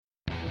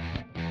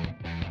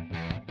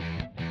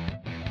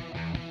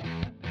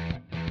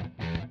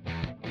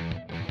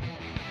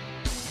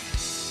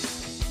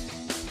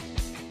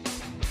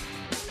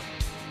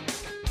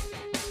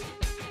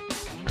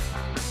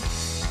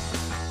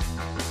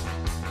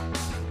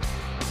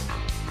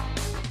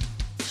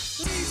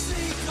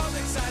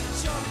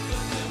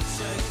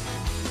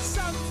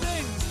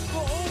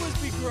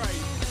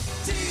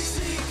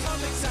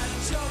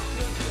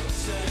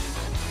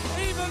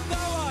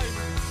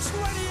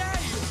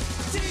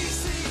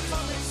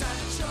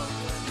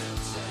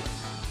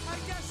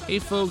Hey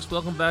folks,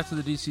 welcome back to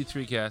the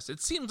DC3cast. It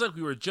seems like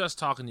we were just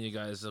talking to you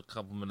guys a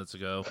couple minutes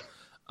ago.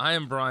 I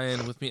am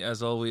Brian. With me,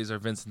 as always, are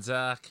Vince and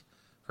Zach.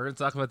 We're going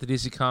to talk about the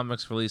DC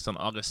Comics released on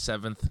August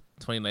 7th,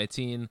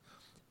 2019.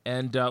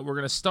 And we're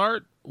going to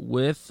start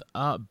with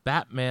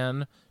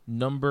Batman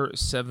number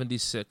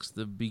 76.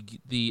 I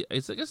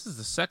guess it's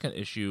the second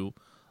issue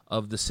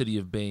of the City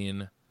of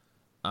Bane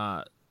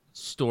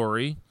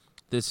story.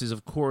 This is,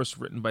 of course,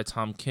 written by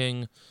Tom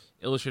King,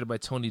 illustrated by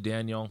Tony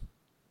Daniel.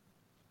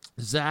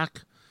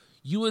 Zach,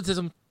 you had said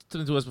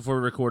something to us before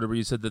we recorded where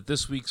you said that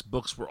this week's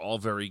books were all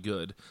very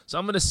good. So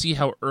I'm going to see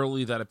how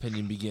early that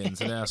opinion begins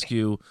and ask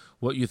you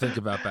what you think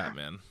about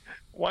Batman.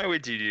 Why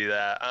would you do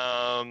that?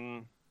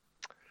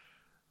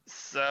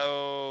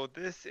 So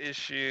this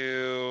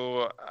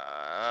issue,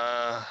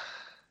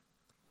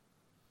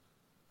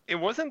 it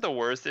wasn't the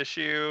worst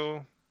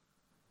issue.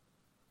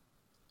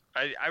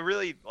 I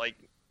really like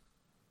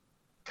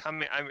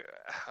coming.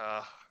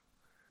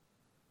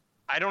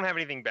 I don't have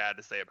anything bad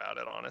to say about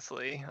it,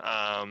 honestly.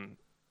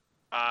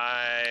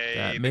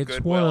 That the makes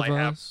goodwill one of I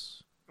have,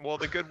 us. well,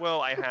 the goodwill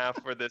I have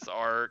for this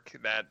arc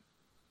that,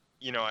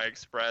 I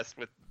expressed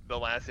with the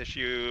last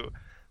issue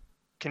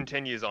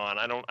continues on.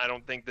 I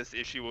don't think this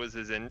issue was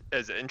as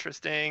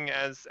interesting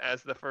as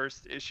the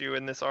first issue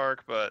in this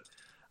arc, but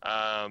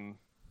I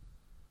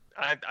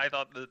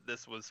thought that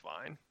this was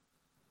fine.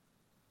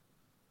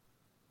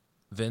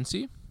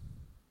 Vincey?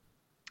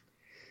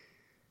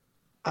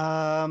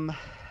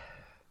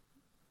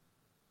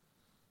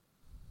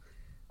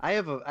 I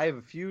have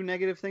a few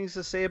negative things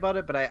to say about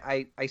it, but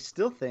I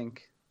still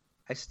think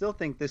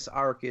this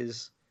arc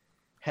is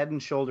head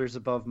and shoulders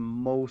above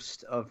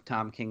most of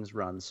Tom King's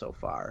run so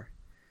far.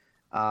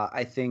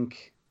 I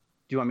think.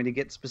 Do you want me to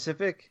get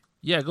specific?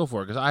 Yeah, go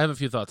for it, because I have a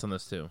few thoughts on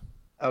this too.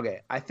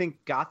 Okay, I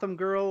think Gotham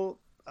Girl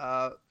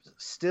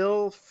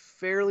still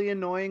fairly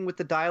annoying with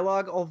the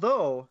dialogue,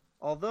 although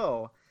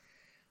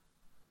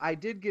I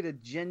did get a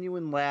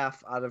genuine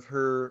laugh out of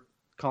her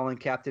calling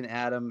Captain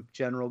Atom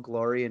General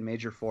Glory and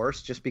Major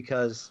Force, just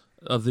because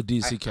of the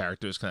DC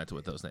characters connected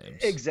with those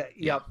names.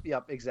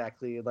 Yep,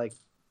 exactly. Like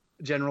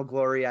General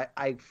Glory,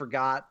 I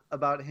forgot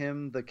about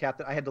him, the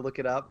captain. I had to look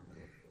it up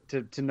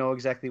to know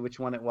exactly which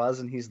one it was,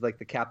 and he's like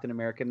the Captain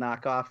America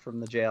knockoff from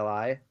the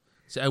JLI.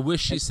 See, I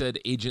wish she said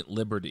Agent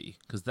Liberty,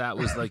 because that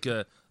was like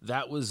a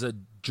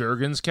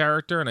Jurgens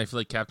character, and I feel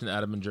like Captain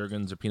Atom and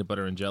Jurgens are peanut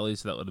butter and jelly,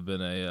 so that would have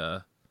been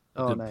a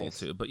good pull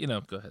too. But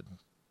go ahead.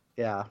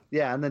 Yeah,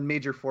 and then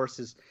Major Force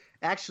is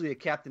actually a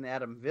Captain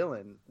Atom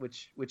villain,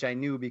 which I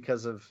knew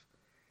because of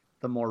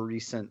the more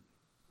recent.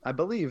 I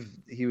believe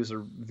he was a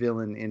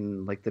villain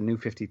in like the New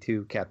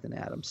 52 Captain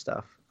Atom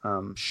stuff.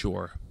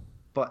 Sure.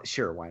 But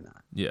sure, why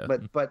not? Yeah.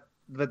 But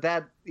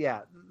that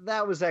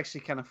was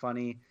actually kind of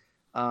funny,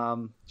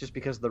 just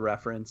because of the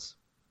reference.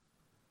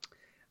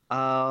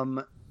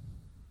 Another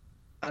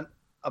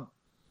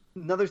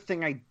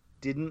thing I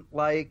didn't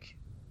like,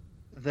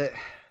 the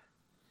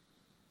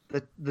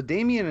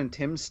Damian and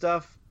Tim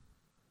stuff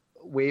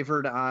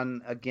wavered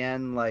on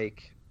again,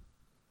 like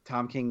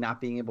Tom King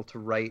not being able to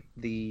write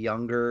the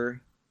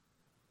younger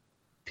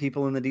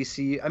people in the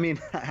DC. I mean,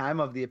 I'm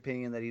of the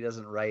opinion that he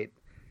doesn't write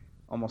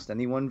almost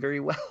anyone very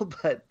well,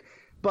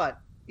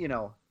 but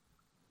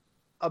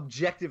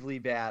objectively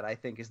bad, I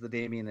think, is the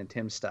Damian and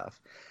Tim stuff.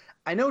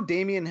 I know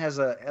Damian has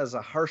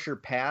a harsher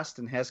past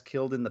and has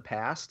killed in the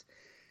past,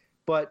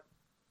 but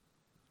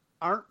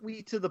aren't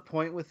we to the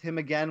point with him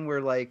again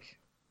where, like,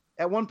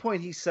 at one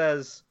point he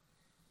says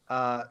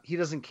he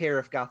doesn't care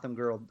if Gotham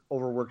Girl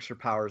overworks her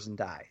powers and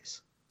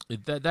dies.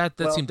 That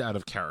seemed out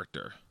of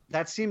character.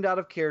 That seemed out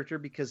of character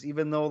because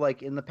even though,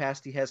 like, in the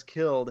past he has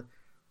killed,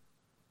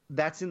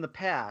 that's in the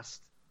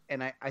past.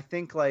 And I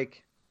think,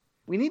 like,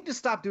 we need to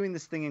stop doing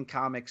this thing in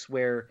comics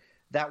where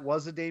that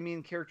was a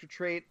Damian character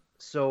trait.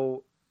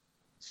 So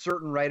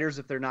certain writers,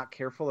 if they're not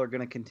careful, are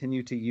going to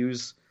continue to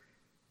use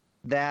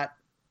that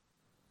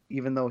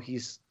even though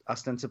he's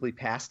ostensibly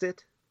past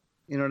it.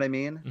 You know what I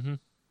mean?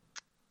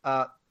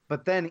 Mm-hmm.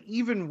 But then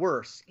even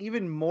worse,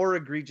 even more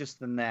egregious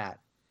than that,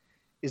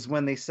 is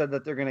when they said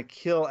that they're going to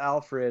kill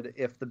Alfred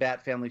if the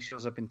Bat family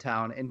shows up in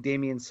town, and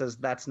Damian says,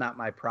 that's not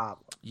my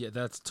problem. Yeah,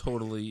 that's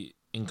totally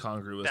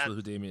incongruous with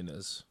who Damian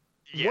is.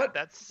 Yeah,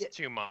 that's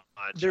too much.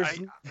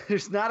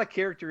 There's not a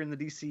character in the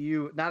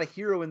DCU, not a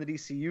hero in the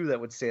DCU that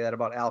would say that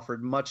about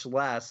Alfred, much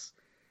less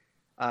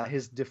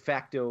his de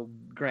facto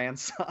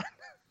grandson.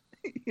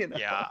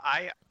 Yeah,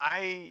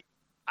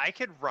 I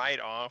could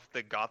write off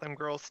the Gotham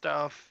Girl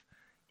stuff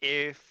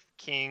if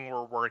King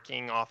were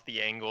working off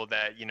the angle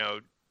that,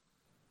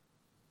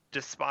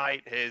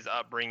 despite his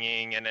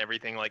upbringing and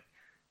everything, like,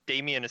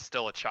 Damian is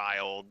still a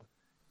child,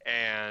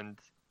 and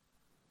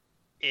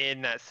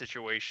in that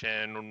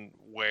situation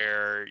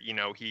where,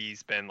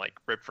 he's been, like,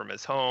 ripped from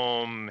his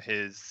home,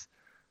 his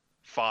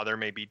father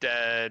may be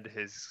dead,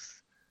 his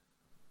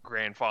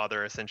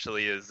grandfather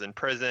essentially is in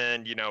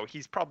prison,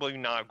 he's probably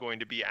not going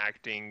to be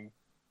acting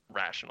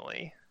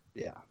rationally.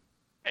 Yeah.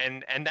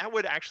 And that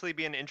would actually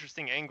be an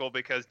interesting angle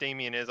because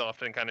Damian is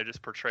often kind of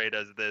just portrayed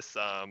as this,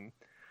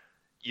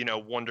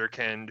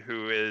 wunderkind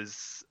who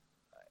is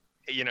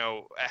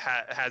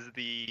has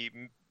the,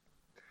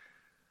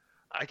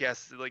 I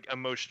guess, like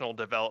emotional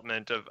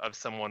development of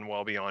someone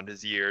well beyond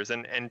his years,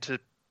 and to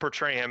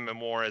portray him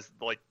more as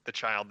like the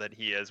child that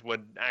he is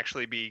would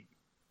actually be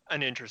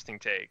an interesting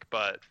take,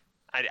 but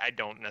I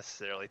don't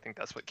necessarily think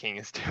that's what King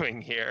is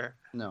doing here.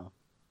 No,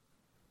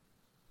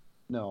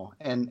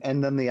 and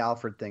then the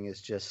Alfred thing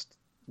is just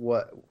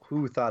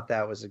who thought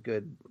that was a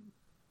good.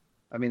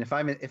 I mean, if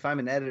I'm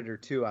an editor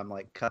too, I'm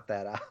like, cut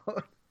that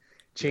out,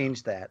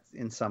 change that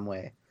in some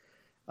way.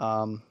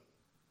 But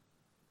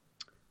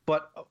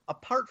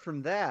apart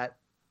from that,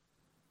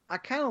 I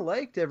kind of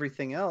liked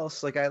everything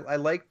else. Like I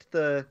liked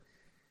the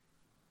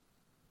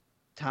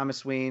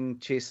Thomas Wayne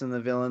chasing the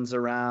villains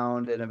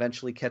around and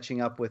eventually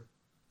catching up with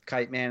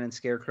Kite Man and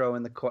Scarecrow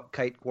in the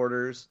kite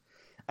quarters.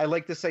 I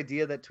like this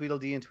idea that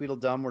Tweedledee and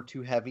Tweedledum were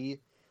too heavy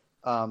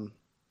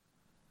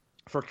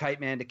for Kite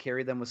Man to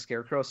carry them with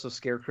Scarecrow, so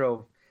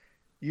Scarecrow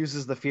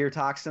uses the fear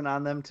toxin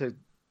on them to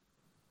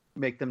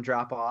make them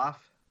drop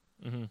off.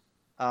 Mm-hmm.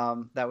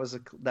 That was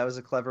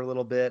a clever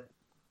little bit.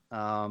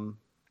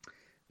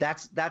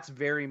 That's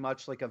very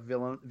much like a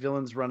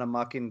villains run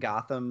amok in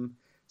Gotham,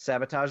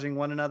 sabotaging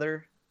one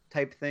another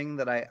type thing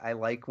that I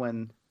like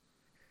when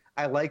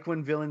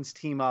villains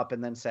team up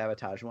and then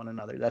sabotage one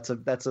another. That's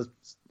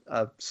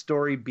a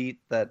story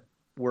beat that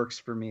works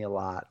for me a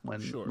lot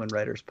when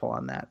writers pull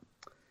on that.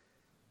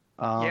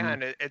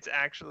 And it's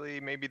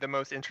actually maybe the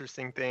most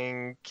interesting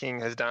thing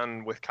King has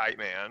done with Kite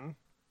Man.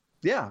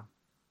 Yeah.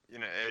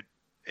 It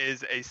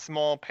is a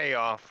small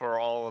payoff for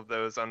all of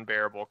those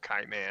unbearable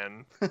Kite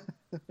Man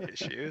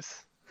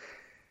issues.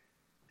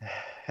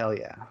 Hell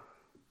yeah.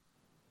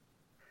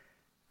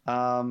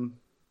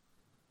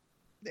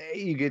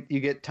 You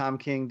get Tom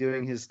King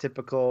doing his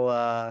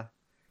typical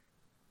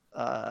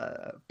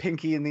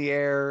pinky in the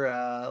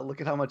air,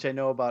 look at how much I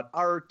know about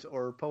art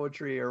or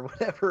poetry or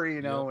whatever,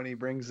 when he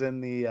brings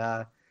in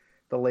the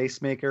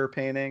lace maker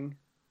painting.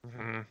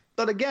 Mm-hmm.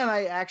 But again,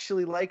 I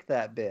actually like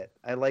that bit.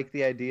 I like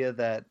the idea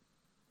that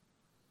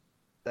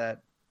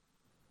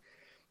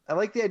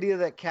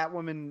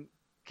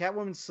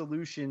Catwoman's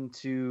solution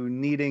to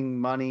needing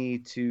money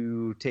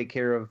to take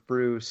care of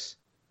Bruce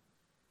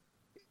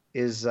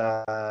is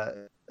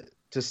to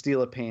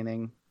steal a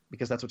painting,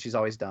 because that's what she's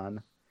always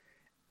done.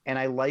 And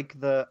I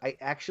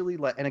actually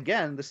like, and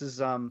again, this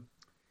is, one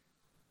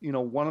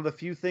of the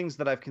few things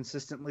that I've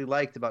consistently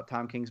liked about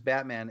Tom King's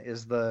Batman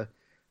is the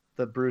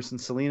Bruce and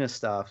Selina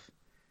stuff.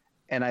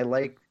 And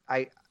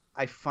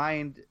I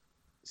find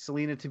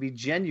Selina to be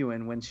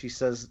genuine when she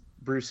says,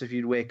 Bruce, if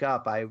you'd wake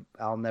up,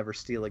 I'll never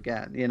steal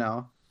again,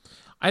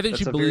 I think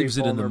she believes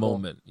it in the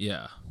moment.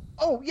 Yeah.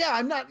 Oh yeah.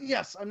 I'm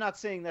not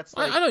saying that's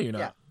like, I know you're not.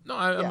 Yeah. No,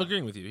 I'm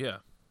agreeing with you. Yeah.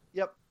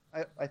 Yep.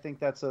 I think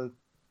that's a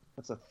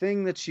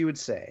thing that she would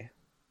say.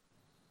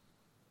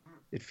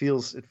 It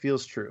feels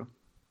true.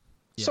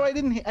 Yeah. So I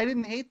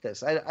didn't hate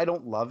this. I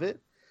don't love it,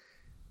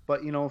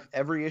 but if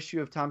every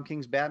issue of Tom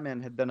King's Batman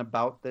had been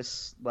about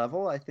this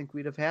level, I think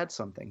we'd have had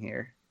something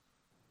here.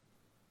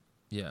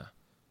 Yeah.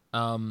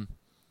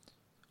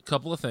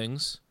 Couple of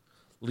things.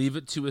 Leave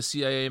it to a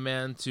CIA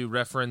man to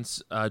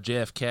reference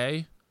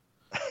JFK,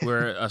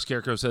 where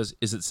Scarecrow says,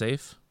 "Is it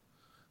safe?"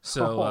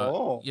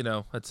 So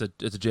it's a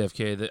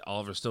JFK, the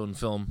Oliver Stone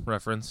film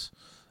reference.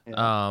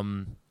 Yeah.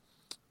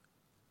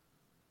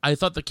 I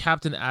thought the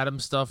Captain Atom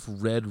stuff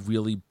read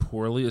really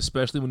poorly,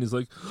 especially when he's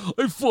like,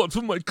 I fought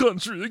for my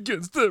country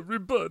against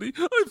everybody.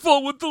 I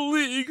fought with the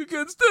League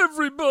against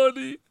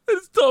everybody.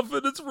 It's tough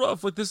and it's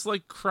rough. Like this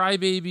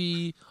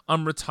crybaby,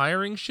 I'm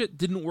retiring shit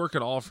didn't work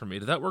at all for me.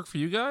 Did that work for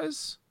you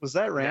guys? Was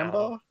that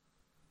Rambo?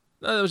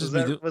 No, that was just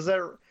me. Was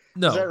that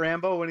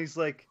Rambo when he's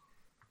like,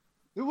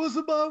 it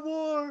wasn't my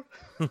war?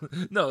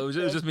 No, it was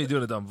just me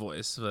doing a dumb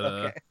voice. But,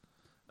 okay.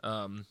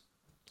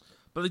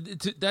 But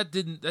that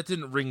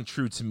didn't ring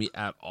true to me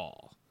at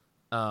all.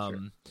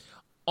 Sure.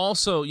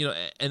 Also,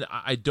 and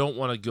I don't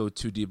want to go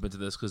too deep into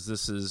this because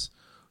this is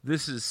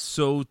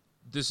so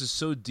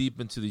deep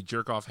into the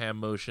jerk off hand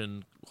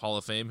motion Hall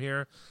of Fame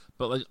here.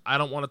 But I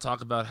don't want to talk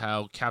about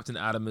how Captain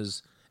Atom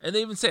is, and they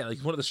even say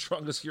one of the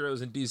strongest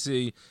heroes in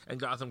DC, and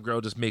Gotham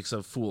Girl just makes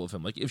a fool of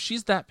him. If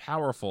she's that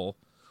powerful,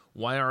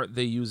 why aren't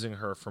they using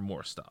her for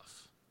more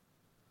stuff?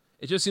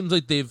 It just seems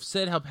like they've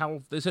said how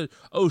powerful. They said,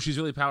 "Oh, she's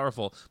really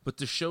powerful," but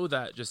to show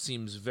that just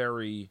seems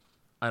very,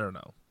 I don't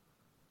know.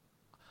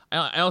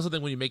 I also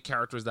think when you make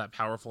characters that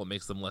powerful, it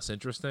makes them less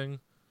interesting.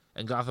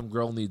 And Gotham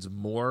Girl needs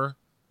more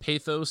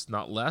pathos,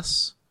 not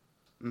less.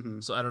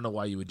 Mm-hmm. So I don't know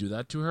why you would do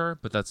that to her,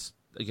 but that's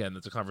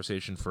a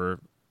conversation for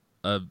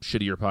a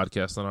shittier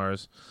podcast than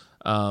ours.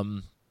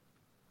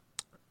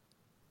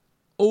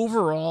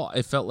 Overall,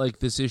 I felt like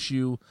this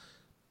issue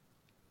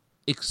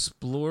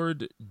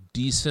explored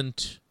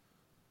decent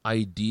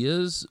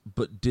ideas,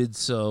 but did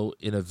so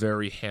in a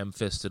very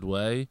ham-fisted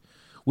way,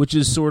 which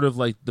is sort of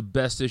like the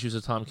best issues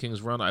of Tom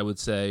King's run. I would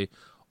say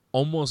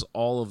almost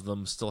all of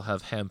them still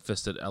have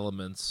ham-fisted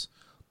elements,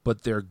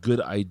 but they're good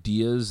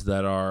ideas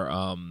that are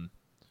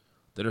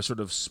sort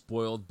of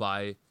spoiled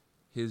by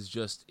his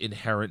just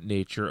inherent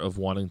nature of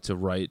wanting to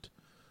write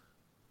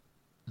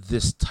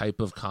this type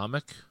of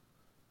comic.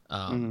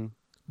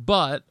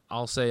 But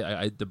I'll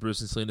say the Bruce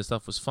and Selena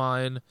stuff was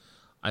fine.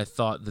 I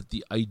thought that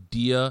the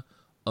idea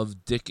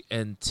of Dick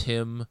and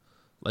Tim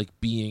like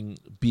being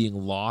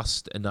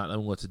lost and not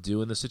knowing what to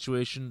do in the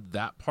situation,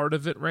 that part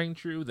of it rang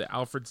true. The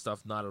Alfred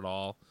stuff, not at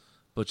all.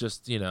 But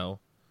just, and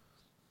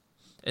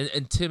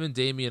Tim and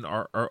Damian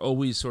are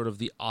always sort of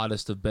the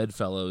oddest of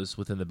bedfellows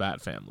within the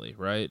Bat family,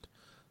 right?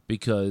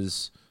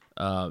 Because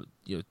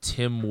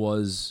Tim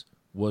was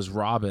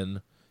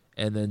Robin,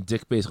 and then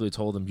Dick basically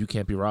told him, you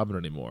can't be Robin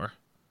anymore.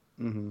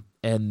 And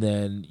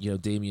then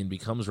Damian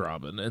becomes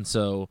Robin, and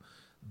so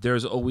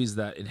there's always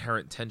that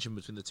inherent tension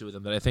between the two of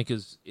them that I think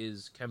is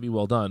can be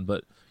well done,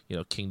 but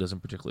King doesn't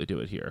particularly do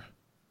it here.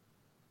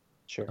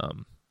 Sure.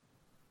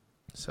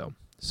 So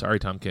sorry,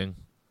 Tom King.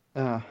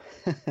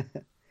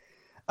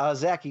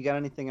 Zach, you got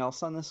anything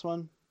else on this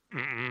one?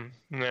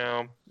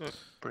 No, that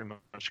pretty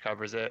much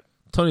covers it.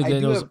 Tony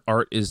Daniel's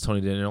art is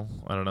Tony Daniel.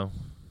 I don't know.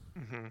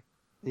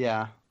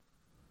 Yeah,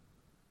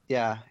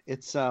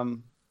 it's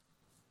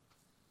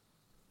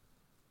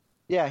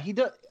yeah, he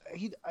does.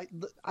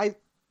 I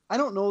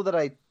don't know that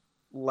I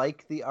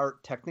like the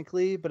art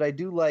technically, but I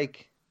do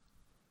like.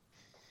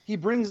 He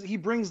brings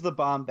the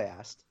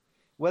bombast,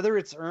 whether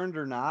it's earned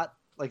or not.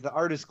 Like the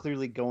art is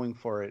clearly going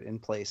for it in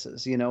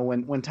places.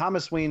 When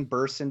Thomas Wayne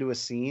bursts into a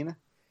scene,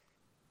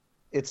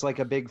 it's like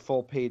a big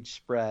full page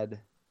spread.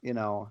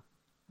 Yeah.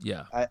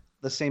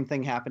 The same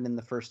thing happened in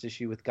the first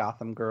issue with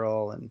Gotham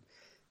Girl and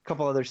a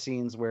couple other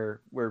scenes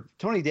where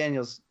Tony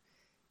Daniel's.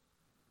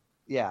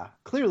 Yeah,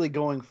 clearly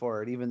going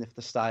for it, even if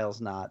the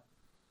style's not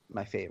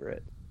my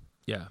favorite.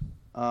 Yeah.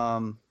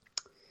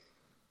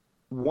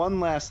 One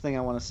last thing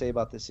I want to say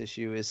about this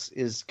issue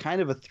is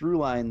kind of a through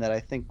line that I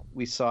think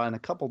we saw in a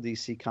couple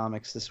DC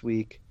comics this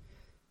week.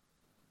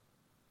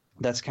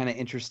 That's kind of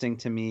interesting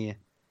to me,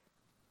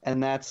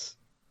 and that's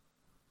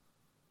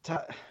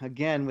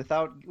again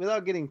without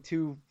getting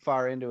too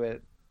far into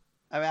it.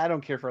 I mean, I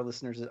don't care if our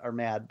listeners are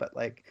mad, but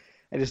like,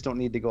 I just don't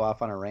need to go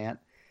off on a rant.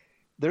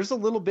 There's a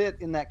little bit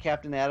in that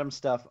Captain Atom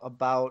stuff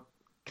about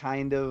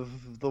kind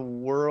of the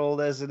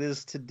world as it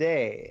is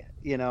today,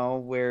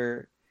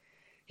 where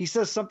he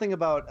says something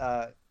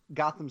about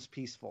Gotham's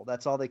peaceful.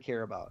 That's all they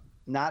care about.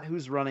 Not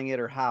who's running it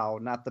or how,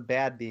 not the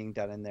bad being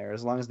done in there.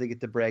 As long as they get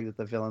to brag that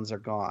the villains are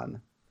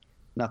gone,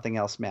 nothing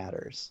else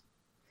matters.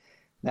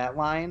 That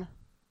line,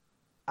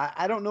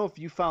 I don't know if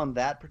you found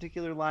that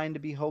particular line to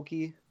be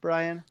hokey,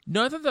 Brian.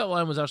 No, I thought that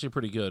line was actually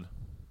pretty good.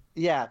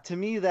 Yeah, to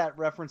me that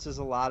references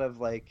a lot of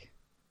like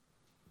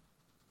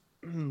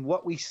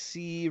what we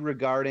see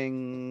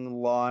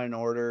regarding Law and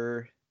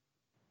Order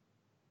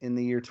in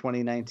the year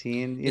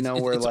 2019,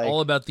 where it's like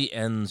all about the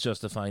ends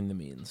justifying the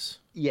means.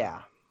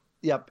 Yeah.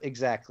 Yep.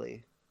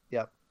 Exactly.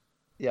 Yep.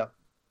 Yeah.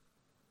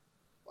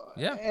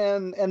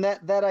 And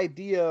that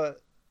idea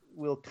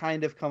will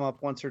kind of come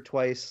up once or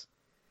twice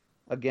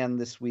again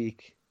this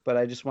week, but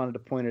I just wanted to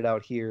point it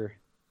out here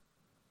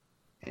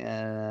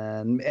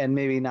and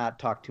maybe not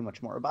talk too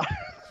much more about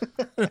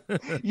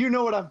it. You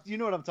know what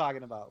I'm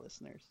talking about,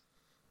 listeners.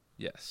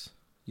 Yes,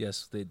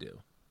 they do.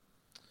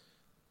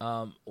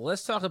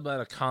 Let's talk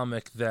about a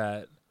comic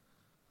that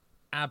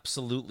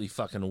absolutely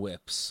fucking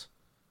whips,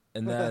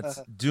 and that's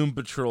Doom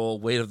Patrol: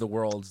 Weight of the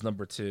Worlds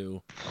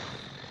 #2,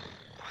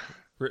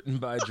 written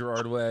by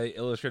Gerard Way,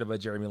 illustrated by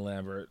Jeremy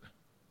Lambert.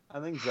 I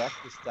think Zach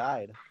just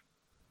died.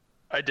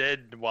 I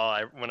did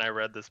when I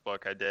read this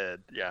book. I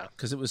did, yeah.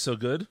 Because it was so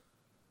good.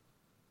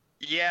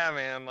 Yeah,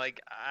 man. Like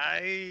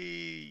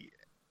I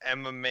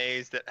am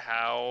amazed at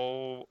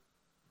how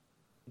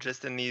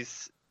just in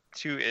these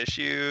 2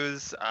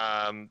 issues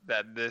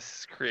that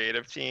this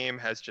creative team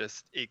has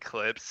just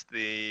eclipsed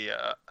the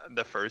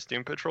first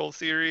Doom Patrol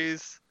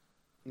series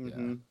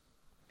in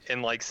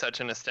like such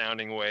an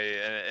astounding way,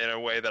 in a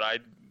way that I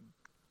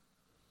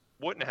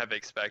wouldn't have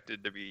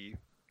expected to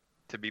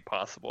be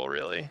possible,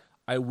 really.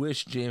 I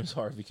wish James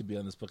Harvey could be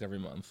on this book every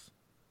month.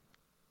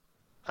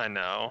 I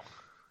know.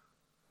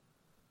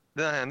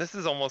 Man, this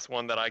is almost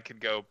one that I could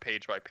go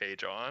page by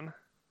page on.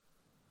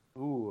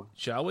 Ooh.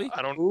 Shall we?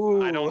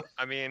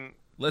 I mean,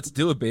 let's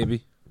do it,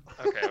 baby.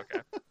 Okay.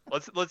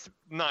 Let's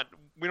not.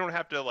 We don't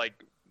have to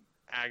like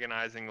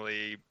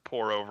agonizingly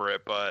pour over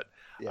it, but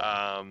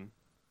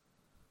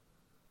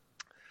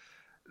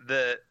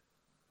the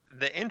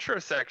intro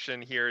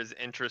section here is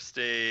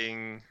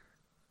interesting.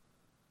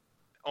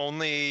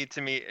 Only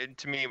to me,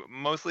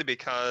 mostly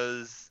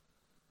because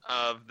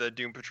of the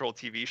Doom Patrol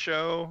TV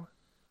show,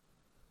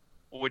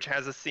 which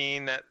has a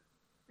scene that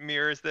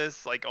mirrors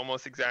this like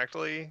almost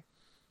exactly.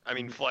 I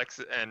mean, Flex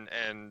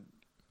and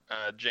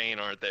Jane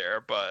aren't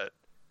there, but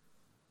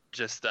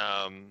just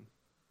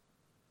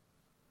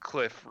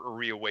Cliff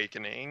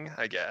reawakening,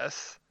 I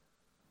guess.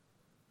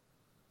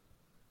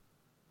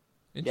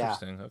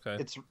 Interesting. Yeah.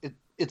 Okay.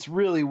 It's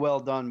really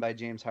well done by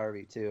James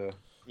Harvey too.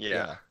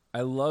 Yeah.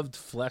 I loved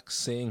Flex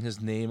saying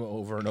his name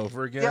over and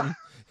over again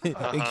in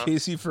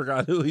case he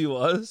forgot who he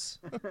was.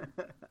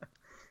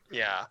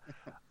 Yeah.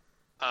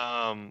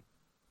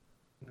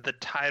 The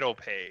title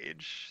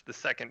page, the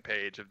second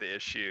page of the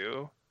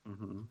issue,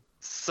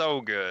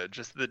 so good.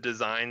 Just the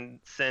design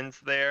sense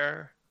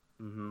there.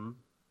 Mm-hmm.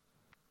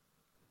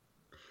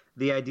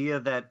 The idea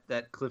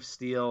that Cliff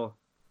Steele,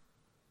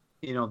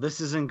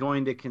 this isn't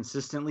going to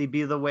consistently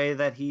be the way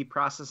that he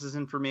processes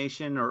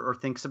information or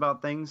thinks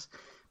about things,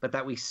 but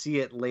that we see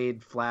it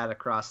laid flat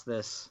across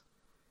this,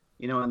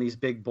 in these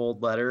big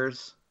bold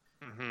letters,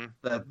 Mm-hmm.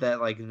 that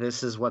like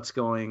this is what's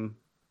going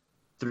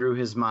through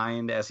his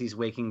mind as he's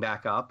waking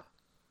back up.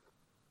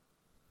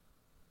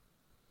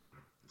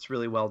 It's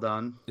really well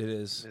done. It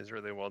is. It is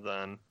really well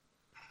done.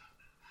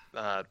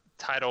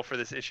 Title for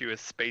this issue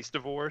is Space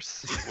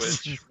Divorce,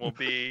 which will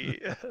be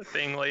a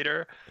thing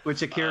later.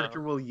 Which a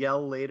character will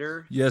yell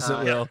later. Yes,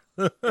 it will.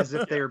 As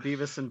if they were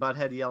Beavis and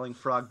Butthead yelling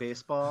frog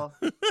baseball.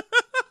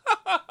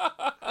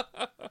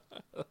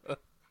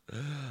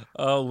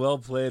 Oh, well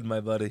played, my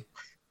buddy.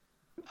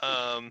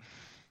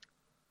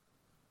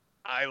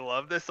 I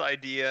love this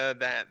idea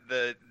that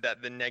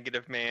the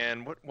negative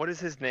man, what is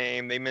his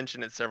name? They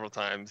mention it several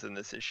times in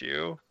this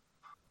issue.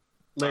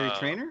 Larry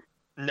Trainer?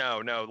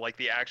 No, like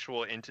the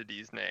actual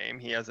entity's name.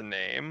 He has a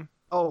name.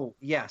 Oh,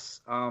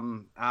 yes.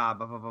 Damn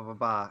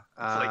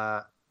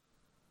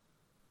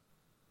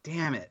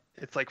it.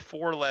 It's like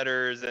 4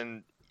 letters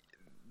and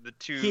the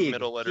 2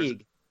 middle letters.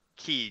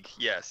 Keeg.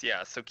 Yes,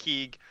 yeah. So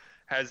Keeg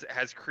has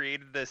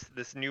created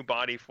this new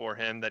body for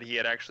him that he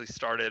had actually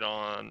started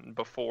on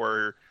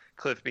before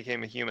Cliff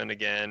became a human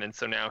again, and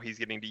so now he's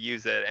getting to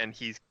use it, and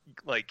he's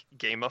like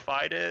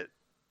gamified it.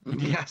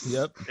 Yes.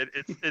 Yep.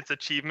 It's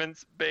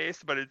achievements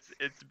based, but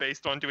it's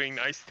based on doing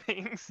nice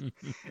things.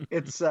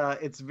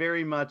 It's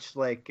very much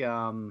like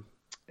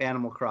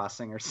Animal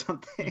Crossing or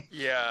something.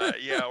 Yeah.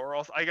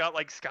 I got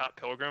like Scott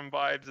Pilgrim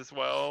vibes as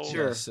well.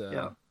 Sure. Yes,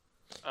 yeah.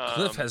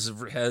 Cliff has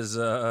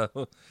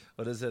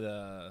what is it?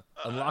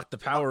 Unlocked the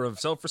power of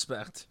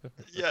self-respect.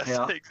 Yes,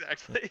 Yeah.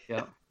 exactly.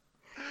 Yeah.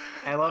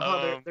 I love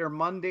how they're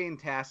mundane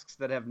tasks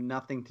that have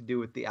nothing to do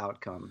with the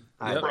outcome.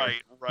 Yep.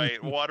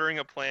 Right. Watering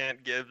a plant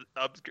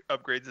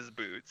upgrades his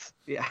boots.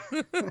 Yeah.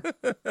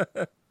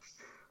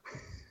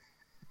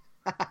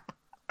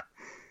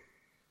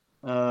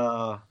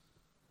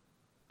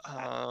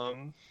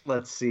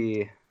 Let's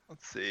see.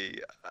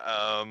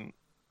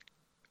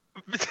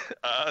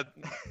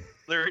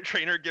 Larry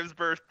Trainer gives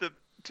birth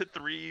to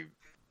 3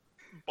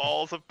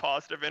 balls of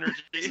positive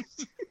energy.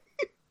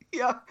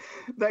 Yeah,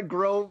 that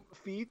grow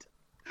feet.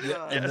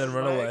 Yeah, and then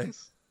run away.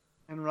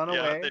 And run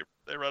Yeah, away.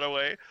 they run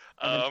away.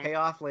 And then pay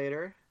off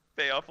later.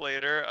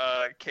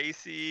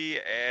 Casey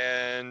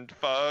and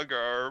Fug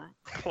are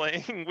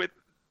playing with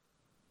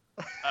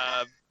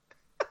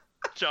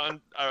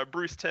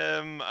Bruce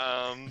Timm,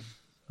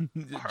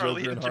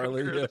 Harley and Joker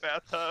in the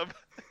bathtub.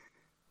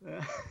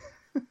 Yeah.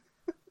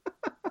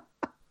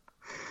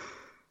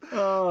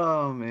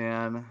 Oh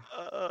man.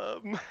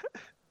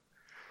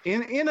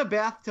 In a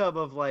bathtub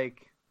of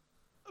like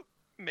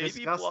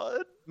maybe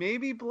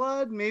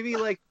blood, maybe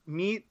like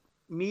meat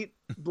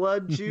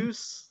blood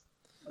juice.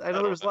 I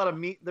know there's a lot of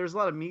meat. There's a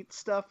lot of meat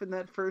stuff in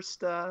that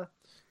first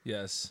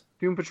Yes.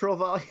 Doom Patrol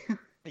volume.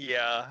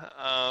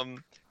 Yeah.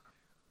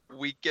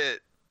 We get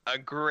a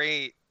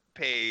great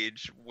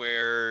page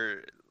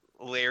where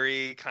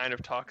Larry kind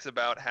of talks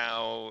about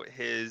how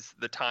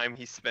the time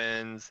he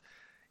spends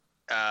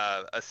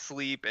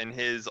asleep in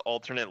his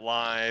alternate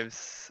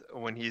lives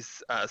when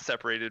he's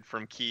separated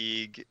from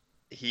Keeg,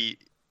 he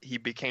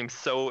became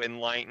so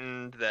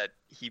enlightened that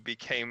he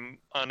became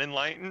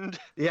unenlightened.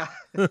 Yeah.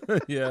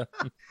 Yeah.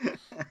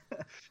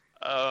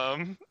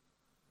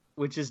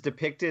 Which is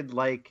depicted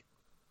like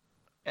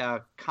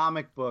a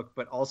comic book,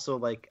 but also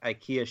like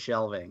IKEA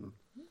shelving.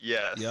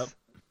 Yes. Yep.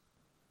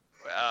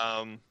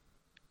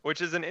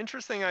 Which is an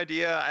interesting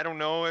idea. I don't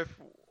know if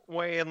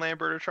Way and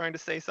Lambert are trying to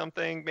say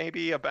something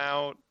maybe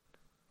about,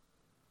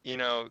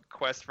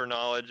 quest for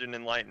knowledge and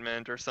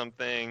enlightenment or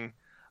something.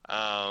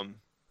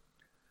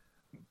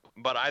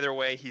 But either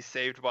way, he's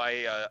saved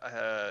by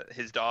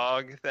his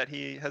dog that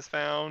he has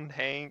found,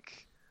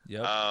 Hank.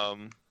 Yep.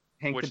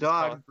 Hank the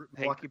dog,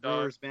 Milwaukee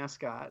Brewers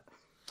mascot.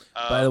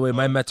 By the way,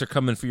 my Mets are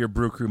coming for your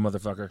brew crew,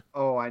 motherfucker.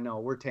 Oh, I know.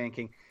 We're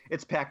tanking.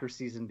 It's Packer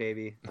season,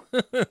 baby.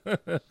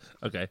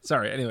 Okay.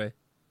 Sorry. Anyway,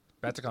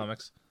 back to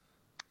comics.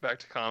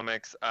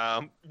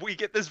 We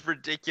get this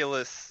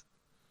ridiculous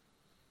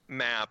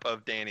map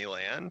of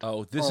Dannyland.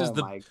 Oh,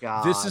 my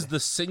God. This is the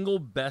single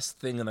best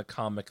thing in a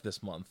comic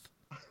this month.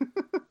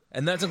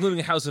 And that's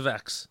including House of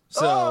X.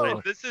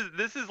 So this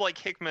is like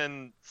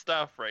Hickman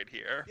stuff right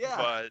here. Yeah.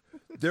 But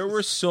there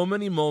were so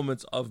many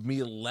moments of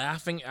me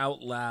laughing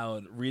out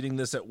loud reading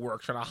this at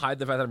work, trying to hide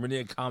the fact that I'm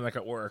reading a comic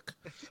at work.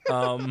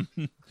 I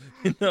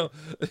just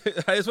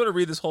want to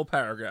read this whole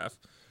paragraph.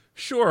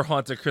 Sure,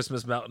 Haunted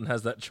Christmas Mountain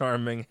has that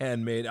charming,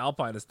 handmade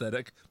alpine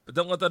aesthetic, but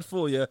don't let that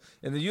fool you.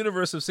 In the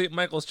universe of St.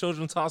 Michael's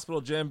Children's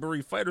Hospital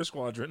Jamboree Fighter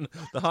Squadron,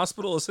 the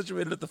hospital is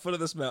situated at the foot of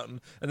this mountain,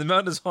 and the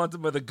mountain is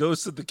haunted by the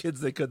ghosts of the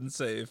kids they couldn't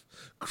save.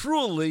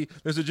 Cruelly,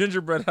 there's a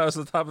gingerbread house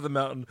at the top of the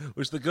mountain,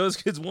 which the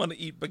ghost kids want to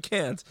eat but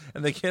can't,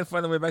 and they can't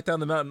find their way back down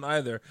the mountain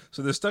either,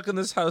 so they're stuck in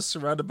this house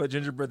surrounded by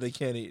gingerbread they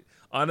can't eat.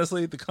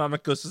 Honestly, the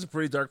comic goes to some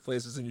pretty dark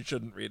places, and you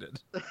shouldn't read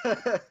it.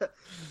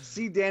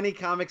 See Danny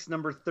Comics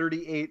number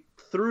 38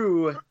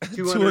 through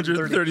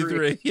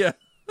 233. Yeah.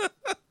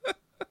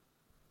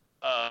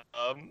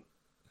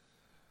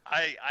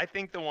 I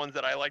think the ones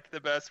that I liked the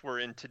best were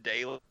in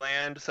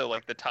Todayland, so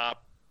like the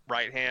top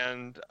right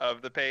hand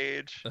of the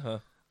page.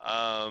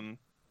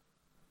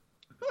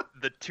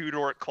 The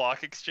two-door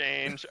clock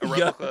exchange, a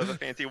replica of a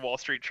fancy Wall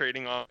Street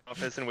trading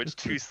office in which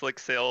two slick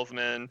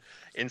salesmen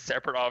in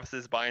separate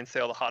offices buy and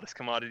sell the hottest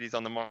commodities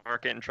on the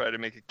market and try to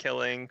make a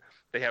killing.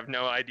 They have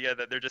no idea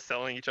that they're just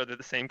selling each other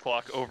the same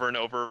clock over and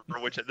over,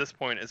 which at this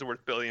point is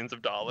worth billions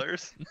of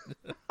dollars.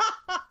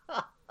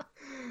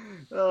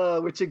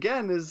 Which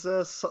again is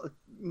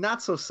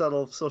not so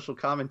subtle social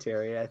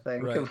commentary, I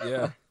think. Right,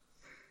 yeah.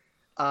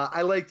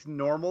 I liked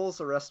Normals,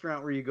 a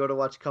restaurant where you go to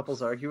watch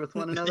couples argue with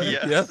one another.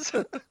 Yes.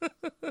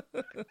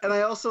 And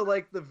I also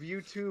like the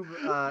ViewTube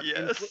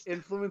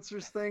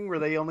influencers thing where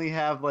they only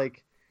have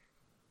like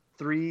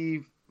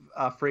 3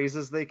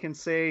 phrases they can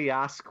say.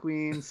 Yas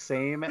Queen,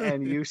 same,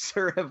 and you,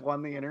 sir, have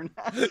won the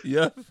internet.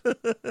 Yep.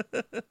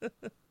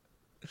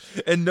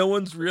 And no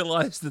one's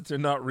realized that they're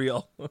not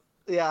real.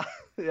 Yeah.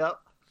 Yep.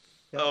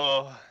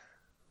 Oh.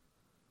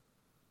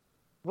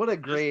 What a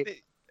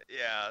great...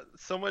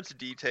 so much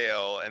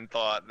detail and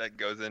thought that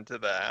goes into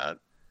that.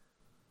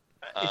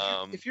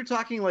 If you're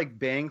talking like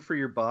bang for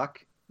your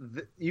buck,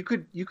 you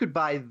could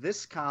buy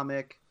this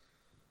comic,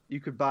 you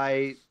could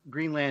buy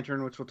Green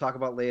Lantern, which we'll talk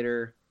about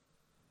later,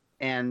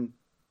 and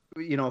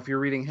if you're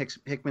reading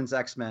Hickman's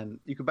X-Men,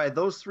 you could buy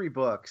those 3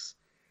 books,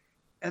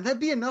 and that'd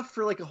be enough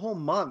for like a whole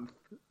month.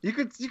 You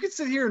could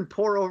sit here and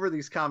pore over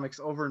these comics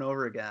over and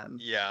over again.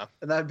 Yeah,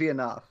 and that'd be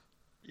enough.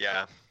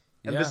 Yeah,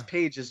 and this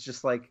page is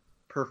just like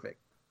perfect.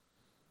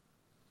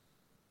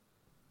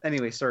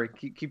 Anyway, sorry,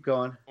 keep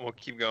going. We'll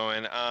keep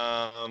going.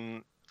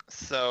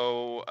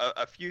 So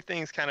a few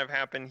things kind of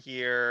happen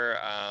here.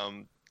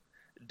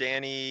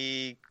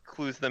 Danny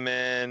clues them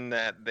in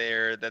that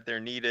they're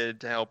needed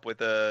to help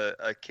with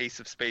a case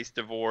of space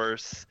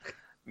divorce.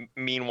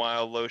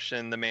 Meanwhile,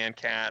 Lotion, the man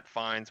cat,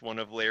 finds one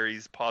of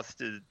Larry's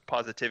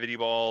positivity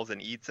balls and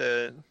eats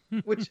it.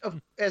 Which,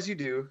 as you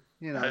do,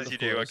 as you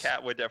do, a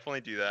cat would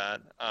definitely do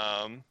that.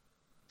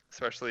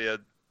 Especially a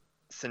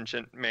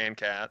sentient man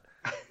cat.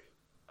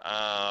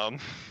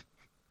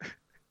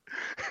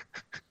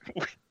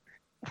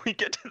 We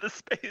get to the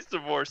space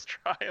divorce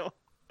trial,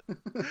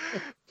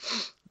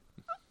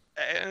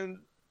 and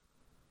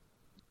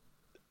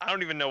I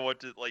don't even know what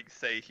to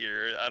say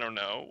here. I don't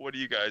know. What do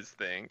you guys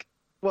think?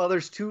 Well,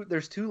 there's two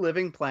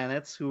living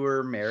planets who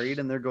are married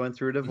and they're going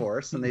through a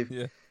divorce, and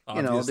they've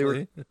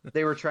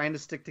they were trying to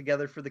stick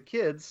together for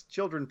the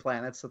children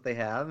planets that they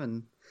have,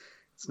 and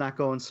it's not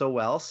going so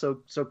well. So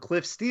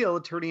Cliff Steele,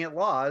 attorney at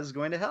law, is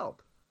going to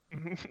help.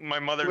 My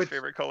mother's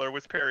favorite color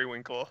was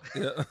periwinkle.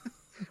 Yeah.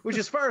 Which,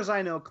 as far as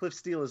I know, Cliff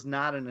Steele is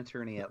not an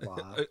attorney at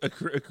law.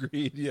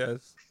 Agreed,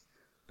 yes.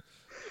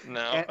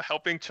 No,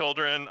 helping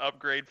children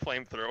upgrade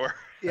flamethrower.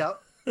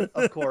 Yep,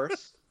 of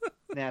course.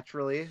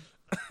 Naturally.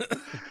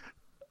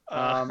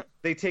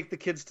 They take the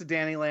kids to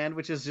Dannyland,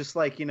 which is just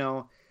like,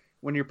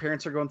 when your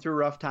parents are going through a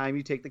rough time,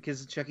 you take the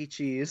kids to Chuck E.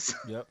 Cheese.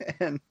 Yep.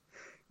 And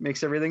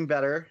makes everything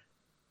better.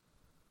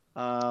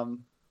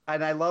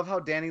 And I love how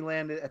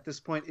Dannyland at this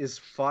point is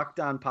fucked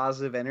on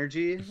positive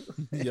energy.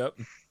 Yep.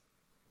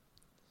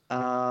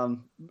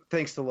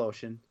 Thanks to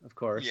Lotion, of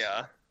course.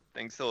 Yeah,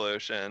 thanks to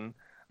Lotion.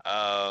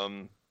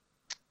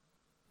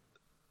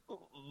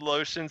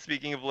 Lotion,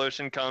 speaking of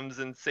Lotion, comes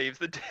and saves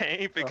the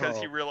day because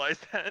he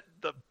realized that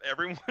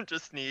everyone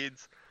just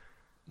needs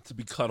to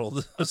be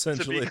cuddled,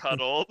 essentially. To be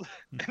cuddled.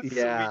 And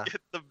so we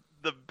get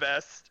the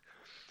best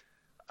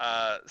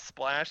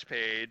splash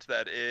page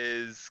that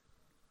is...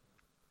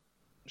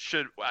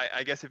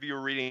 I guess if you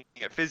were reading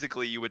it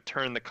physically, you would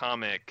turn the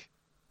comic,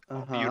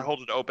 you'd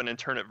hold it open and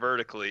turn it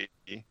vertically.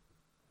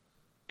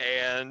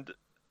 And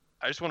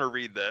I just want to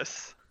read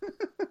this.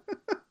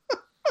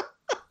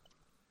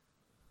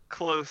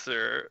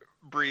 Closer,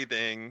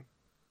 breathing.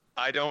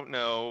 I don't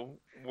know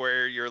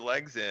where your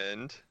legs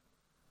end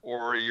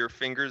or your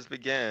fingers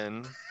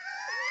begin.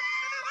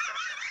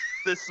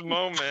 This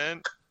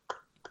moment,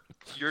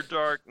 your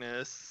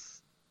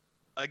darkness,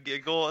 a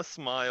giggle, a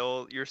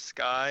smile, your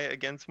sky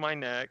against my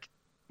neck,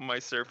 my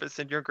surface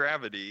and your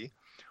gravity,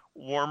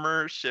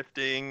 warmer,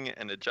 shifting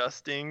and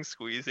adjusting,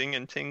 squeezing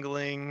and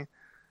tingling.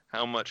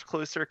 How much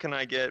closer can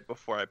I get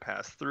before I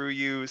pass through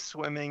you,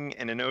 swimming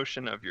in an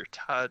ocean of your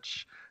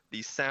touch?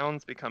 These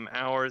sounds become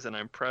ours and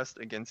I'm pressed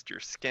against your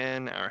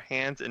skin, our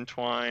hands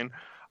entwine,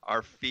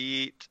 our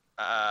feet,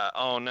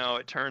 oh no,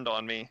 it turned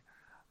on me.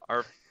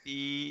 Our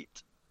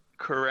feet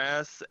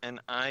caress and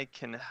I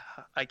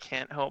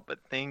can't help but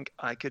think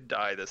I could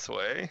die this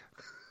way.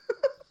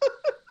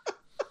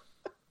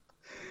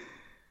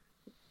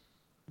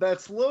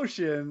 That's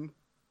Lotion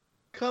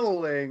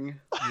cuddling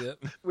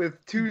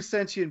with 2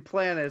 sentient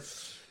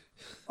planets,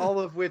 all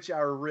of which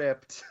are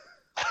ripped.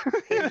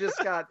 They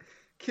just got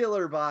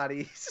killer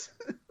bodies.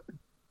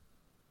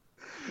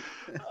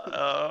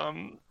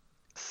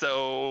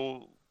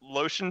 So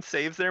Lotion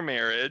saves their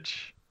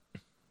marriage,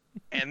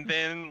 and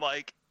then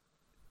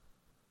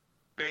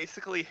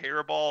basically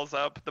hairballs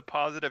up the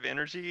positive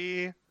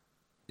energy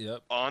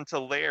Yep. onto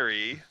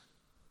Larry,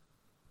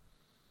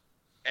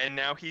 and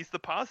now he's the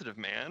positive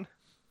man.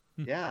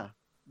 Yeah.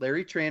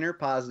 Larry Trainer,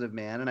 positive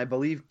man, and I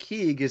believe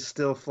Keeg is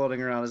still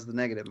floating around as the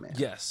negative man.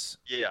 Yes.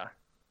 Yeah.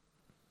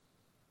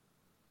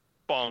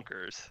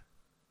 Bonkers.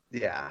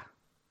 Yeah.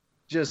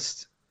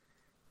 Just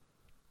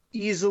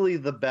easily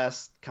the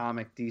best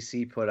comic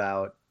DC put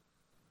out.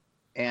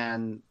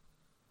 And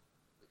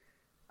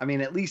I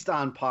mean, at least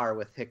on par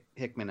with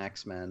Hickman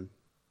X-Men.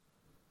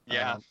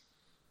 Yeah.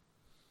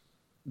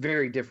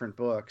 Very different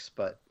books,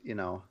 but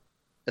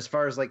as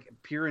far as like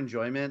pure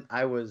enjoyment,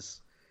 I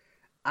was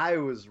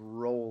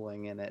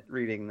rolling in it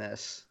reading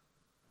this.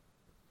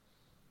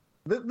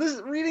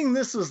 Reading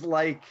this was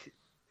like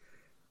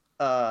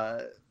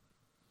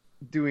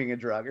doing a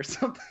drug or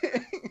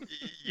something.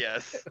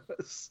 Yes.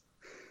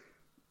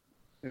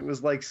 It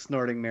was like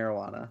snorting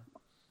marijuana.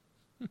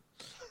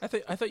 I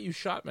thought you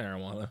shot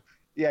marijuana.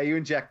 Yeah, you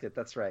inject it.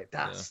 That's right.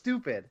 Yeah.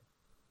 Stupid.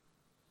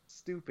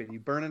 You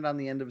burn it on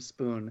the end of a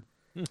spoon.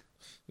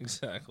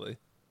 Exactly.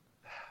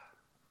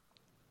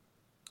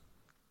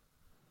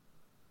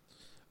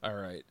 All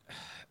right.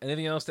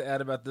 Anything else to add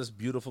about this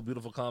beautiful,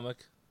 beautiful comic?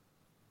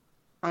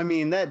 I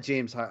mean, that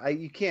James Harvey,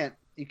 you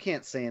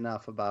can't say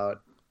enough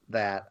about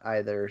that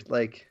either.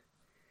 Like,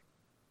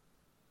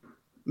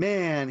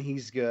 man,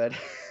 he's good.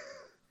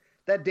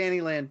 That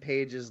Dannyland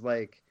page is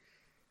like,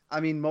 I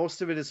mean,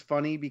 most of it is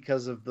funny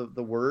because of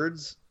the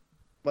words,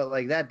 but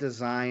like that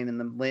design and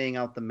the laying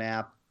out the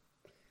map,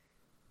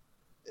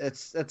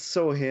 it's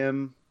so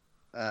him,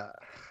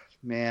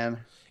 man.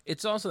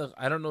 It's also,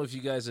 I don't know if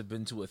you guys have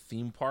been to a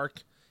theme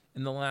park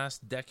in the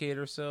last decade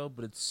or so,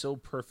 but it's so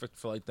perfect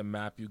for like the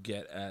map you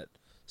get at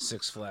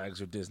Six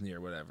Flags or Disney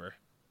or whatever.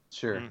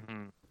 Sure.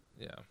 Mm-hmm.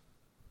 Yeah.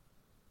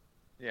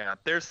 Yeah,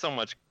 there's so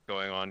much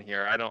going on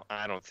here. I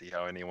don't see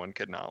how anyone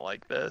could not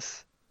like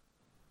this.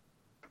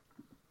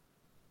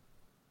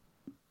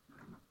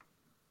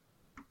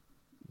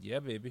 Yeah,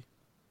 baby.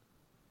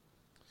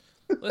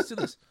 Let's do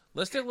this.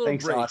 Let's take a little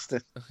Thanks, break.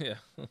 Austin. Yeah.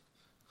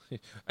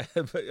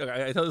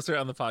 I tell this story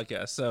on the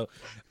podcast. So,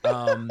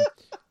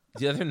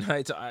 the other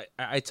night,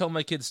 I tell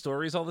my kids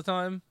stories all the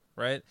time,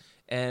 right?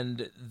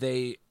 And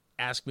they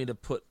ask me to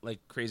put like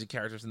crazy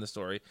characters in the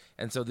story.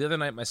 And so the other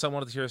night, my son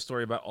wanted to hear a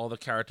story about all the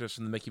characters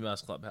from the Mickey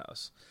Mouse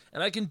Clubhouse.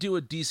 And I can do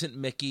a decent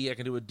Mickey. I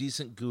can do a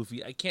decent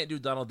Goofy. I can't do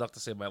Donald Duck to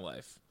save my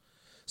life.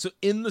 So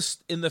in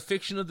the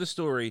fiction of the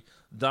story,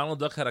 Donald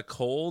Duck had a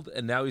cold,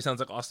 and now he sounds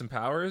like Austin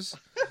Powers.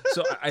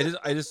 So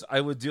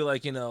I would do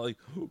like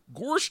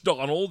gosh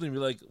Donald, and be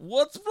like,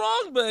 what's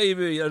wrong,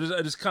 baby? I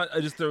just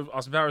throw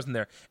Austin Powers in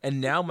there,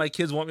 and now my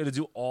kids want me to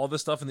do all the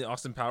stuff in the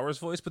Austin Powers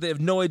voice, but they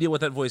have no idea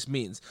what that voice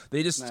means.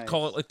 They just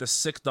call it like the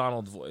sick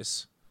Donald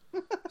voice.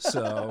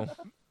 So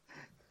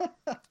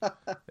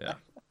yeah.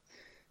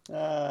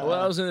 What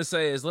I was gonna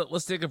say is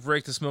let's take a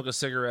break to smoke a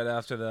cigarette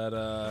after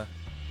that.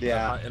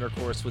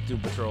 Intercourse with Doom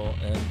Patrol,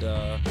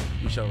 and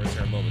we shall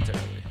return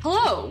momentarily.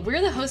 Hello,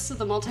 we're the hosts of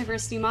the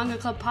Multiversity Manga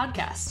Club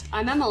podcast.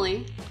 I'm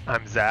Emily.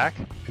 I'm Zach.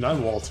 And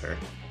I'm Walter.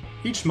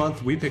 Each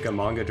month, we pick a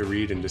manga to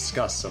read and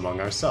discuss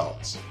among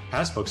ourselves.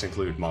 Past books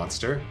include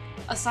Monster,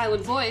 A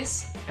Silent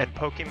Voice, and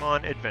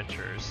Pokemon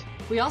Adventures.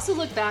 We also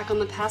look back on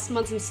the past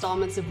month's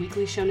installments of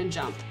Weekly Shonen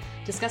Jump,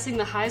 discussing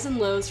the highs and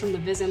lows from the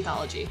Viz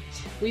anthology.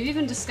 We've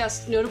even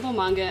discussed notable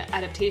manga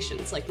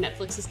adaptations like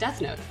Netflix's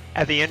Death Note.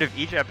 At the end of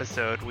each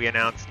episode, we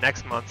announce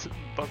next month's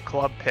book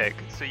club pick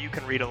so you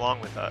can read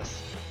along with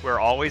us. We're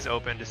always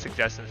open to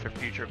suggestions for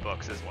future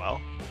books as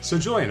well. So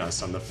join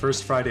us on the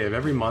first Friday of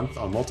every month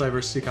on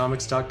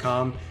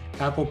multiversitycomics.com,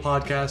 Apple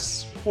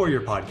Podcasts, or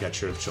your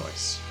podcatcher of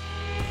choice.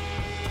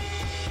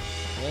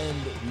 And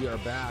we are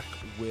back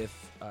with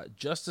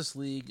Justice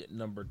League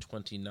number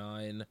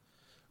 29,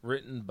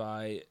 written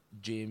by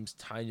James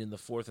Tynion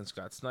IV and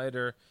Scott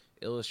Snyder,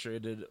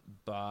 illustrated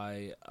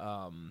by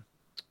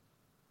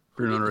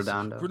Bruno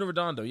Redondo. Bruno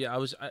Redondo.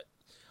 Yeah,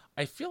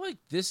 I feel like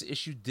this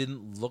issue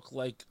didn't look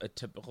like a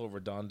typical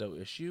Redondo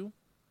issue.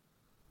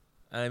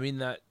 And I mean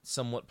that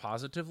somewhat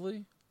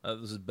positively.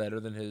 This is better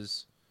than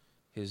his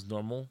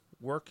normal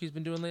work he's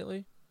been doing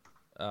lately.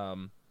 But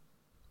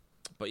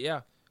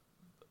yeah,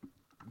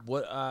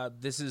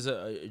 this is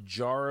a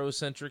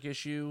Jaro-centric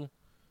issue.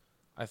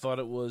 I thought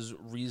it was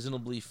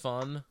reasonably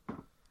fun.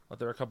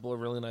 There are a couple of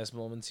really nice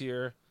moments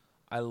here.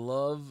 I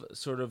love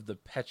sort of the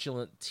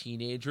petulant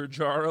teenager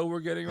Jaro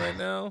we're getting right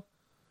now.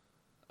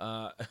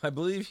 I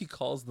believe he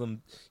calls the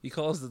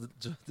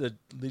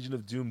Legion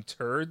of Doom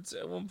turds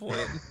at one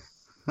point.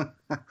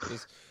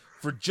 Just,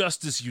 for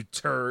justice, you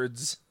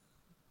turds.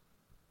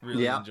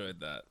 Really enjoyed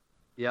that.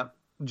 Yep.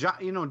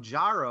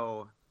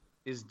 Jaro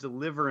is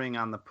delivering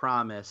on the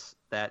promise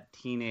that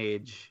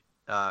teenage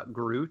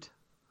Groot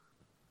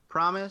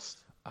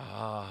promised.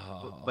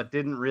 But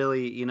didn't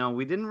really,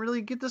 we didn't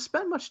really get to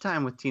spend much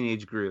time with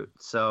teenage Groot.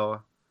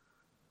 So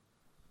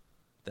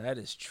that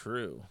is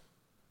true.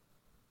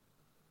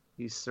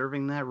 He's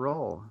serving that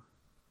role.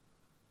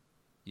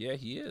 Yeah,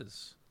 he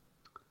is.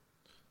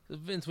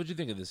 Vince, what'd you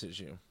think of this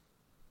issue?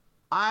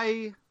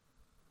 On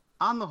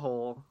the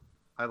whole,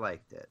 I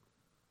liked it.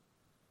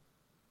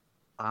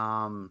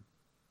 I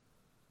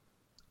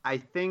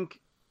think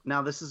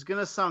now this is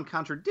gonna sound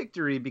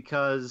contradictory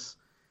because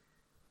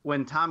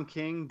when Tom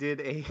King did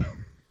a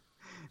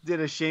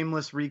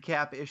shameless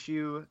recap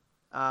issue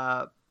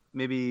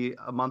maybe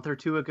a month or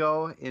two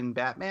ago in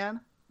Batman,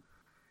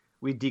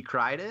 we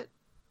decried it.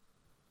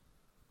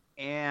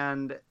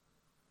 And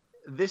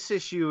this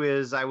issue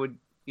is, I would,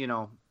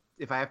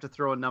 if I have to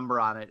throw a number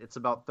on it, it's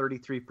about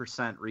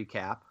 33%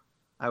 recap,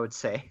 I would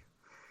say.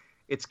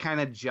 It's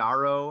kind of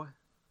Jarro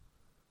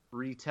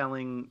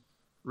retelling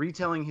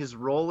his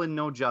role in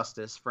No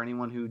Justice, for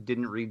anyone who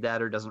didn't read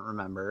that or doesn't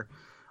remember,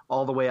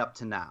 all the way up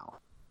to now.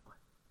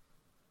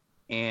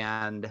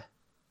 And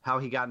how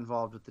he got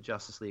involved with the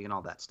Justice League and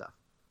all that stuff.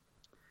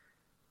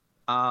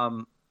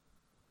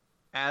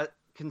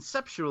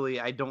 Conceptually,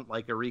 I don't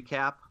like a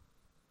recap,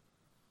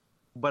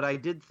 but I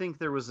did think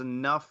there was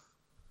enough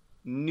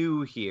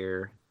new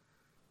here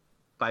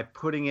by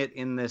putting it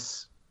in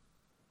this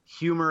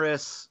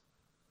humorous,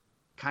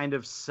 kind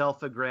of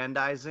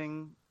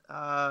self-aggrandizing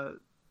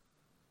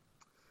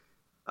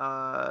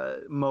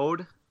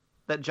mode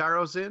that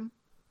Jarro's in.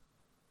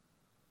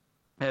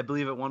 I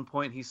believe at one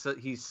point he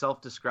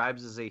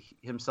self-describes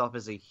himself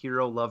as a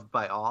hero loved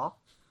by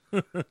all,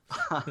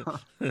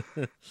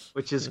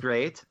 which is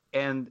great.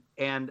 And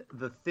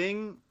the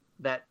thing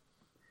that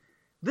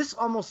this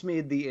almost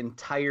made the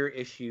entire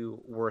issue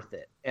worth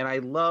it. And I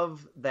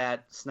love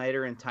that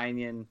Snyder and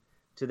Tynion,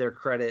 to their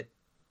credit,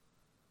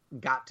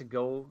 got to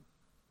go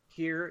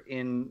here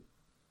in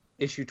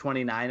issue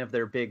 29 of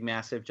their big,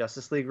 massive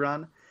Justice League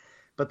run.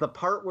 But the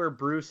part where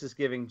Bruce is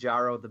giving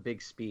Jarro the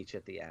big speech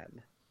at the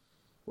end,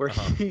 where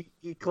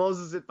he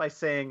closes it by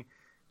saying,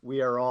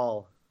 "We are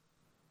all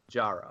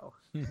Jarro."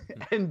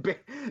 And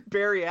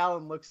Barry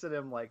Allen looks at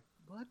him like,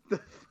 "What the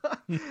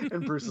fuck?"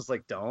 And Bruce is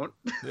like, "Don't."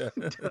 Yeah.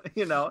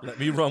 Let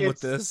me run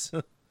with this.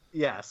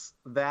 Yes,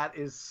 that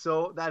is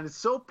so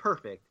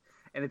perfect.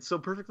 And it's so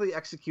perfectly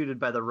executed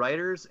by the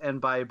writers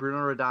and by Bruno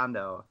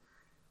Redondo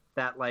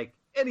that, like,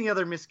 any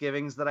other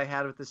misgivings that I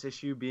had with this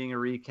issue being a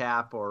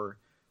recap or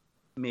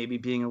maybe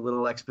being a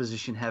little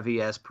exposition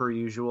heavy as per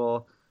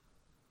usual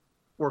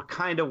were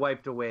kind of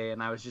wiped away,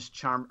 and I was just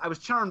charmed. I was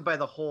charmed by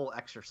the whole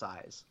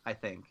exercise, I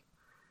think.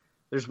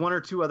 There's one or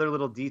two other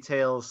little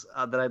details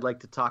that I'd like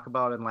to talk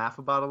about and laugh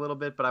about a little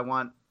bit, but I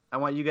want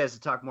you guys to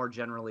talk more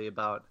generally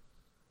about.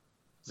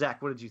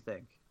 Zach, what did you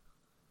think?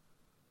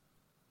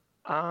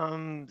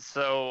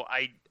 So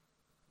I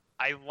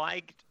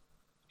liked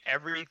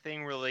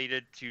everything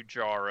related to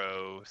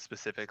Jarro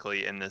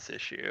specifically in this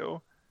issue.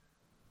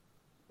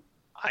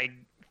 I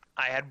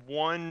had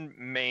one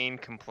main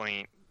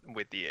complaint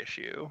with the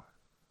issue,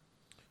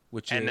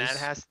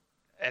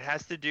 that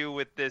has to do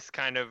with this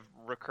kind of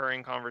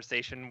recurring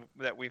conversation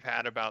that we've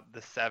had about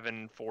the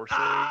 7 forces.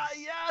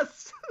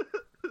 Yes.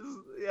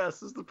 Yes,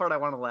 this is the part I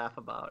want to laugh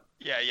about.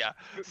 Yeah.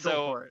 Go So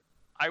for it.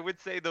 I would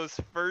say those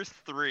first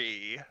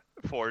 3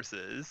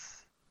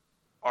 forces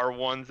are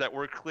ones that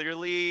were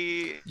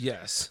clearly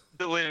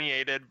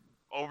delineated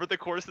over the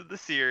course of the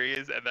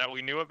series and that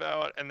we knew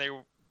about, and they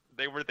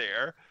were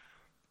there.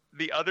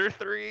 The other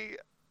 3,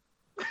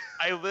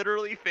 I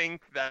literally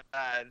think that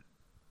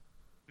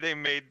they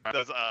made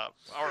those up,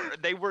 or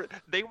they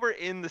were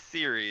in the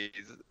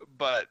series,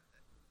 but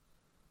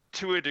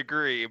to a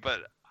degree.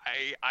 But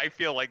I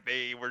feel like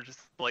they were just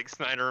like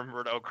Snyder and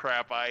Bird. Oh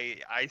crap!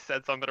 I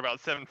said something about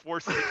 7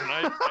 forces, and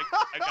I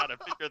gotta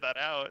figure that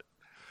out.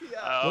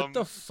 Yeah. What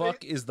the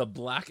fuck is the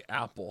Black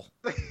Apple?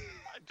 I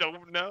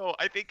don't know.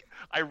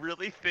 I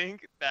really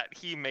think that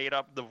he made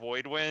up the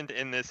Voidwind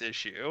in this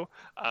issue.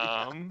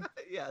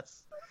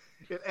 Yes.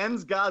 It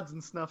ends gods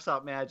and snuffs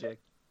out magic,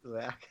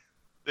 Zach.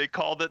 They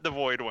called it the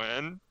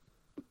Voidwind.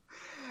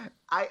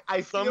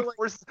 I feel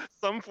like...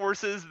 some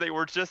forces they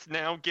were just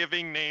now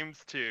giving names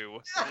to,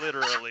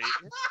 literally.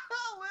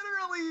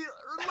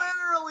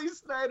 literally,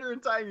 Snyder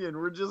and Tynion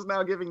we're just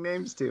now giving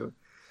names to.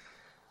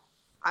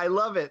 I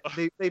love it.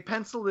 They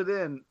penciled it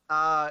in.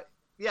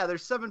 Yeah,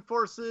 there's 7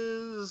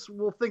 forces.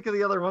 We'll think of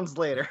the other ones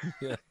later.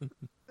 Yeah.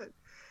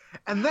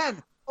 And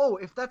then,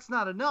 if that's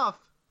not enough,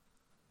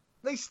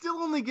 they still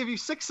only give you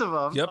 6 of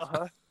them.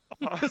 Yep.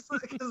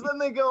 Because then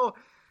they go,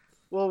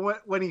 well,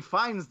 when he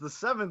finds the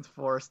 7th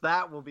force,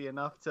 that will be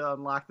enough to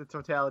unlock the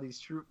totality's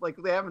truth. Like,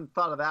 they haven't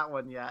thought of that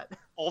one yet.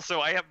 Also,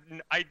 I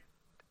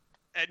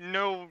at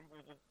no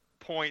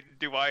point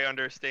do I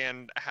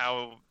understand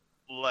how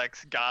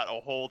Lex got a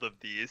hold of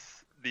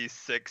these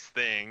 6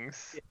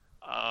 things.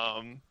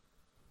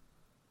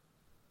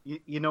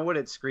 You know what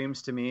it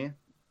screams to me?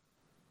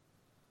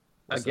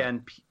 What's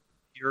Again,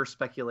 pure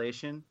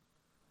speculation.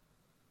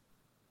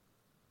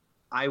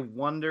 I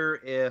wonder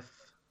if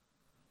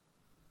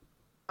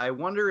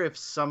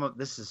some of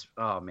this is.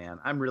 Oh man,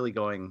 I'm really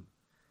going.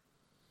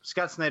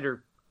 Scott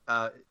Snyder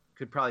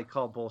could probably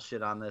call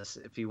bullshit on this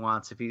if he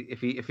wants,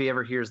 if he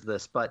ever hears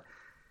this. But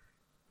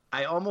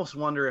I almost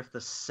wonder if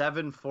the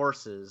 7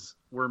 forces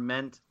were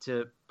meant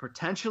to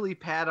potentially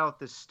pad out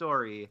this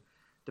story,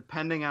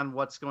 depending on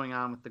what's going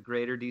on with the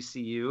greater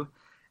DCU,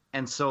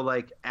 And so,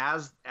 like,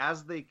 as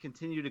they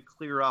continue to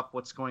clear up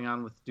what's going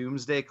on with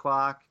Doomsday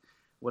Clock,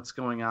 what's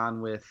going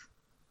on with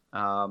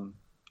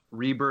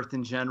Rebirth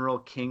in general,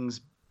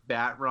 King's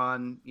Bat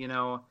Run, you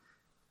know,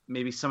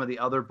 maybe some of the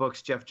other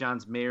books Jeff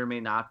Johns may or may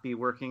not be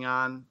working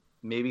on,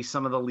 maybe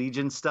some of the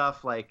Legion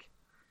stuff, like,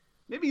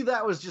 maybe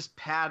that was just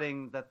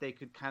padding that they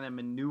could kind of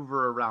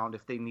maneuver around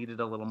if they needed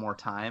a little more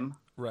time.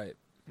 Right.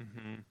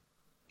 Mm-hmm.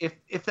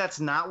 If that's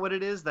not what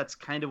it is, that's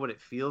kind of what it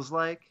feels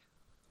like.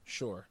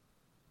 Sure.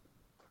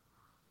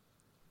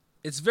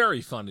 It's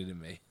very funny to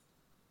me.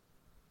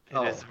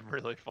 It is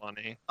really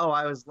funny. Oh,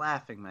 I was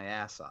laughing my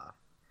ass off.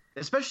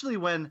 Especially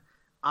when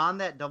on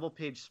that double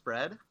page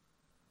spread,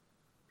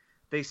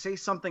 they say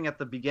something at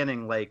the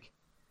beginning like,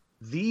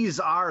 these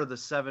are the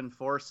 7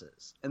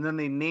 forces. And then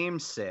they name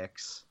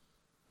 6.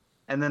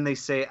 And then they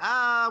say,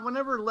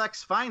 whenever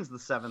Lex finds the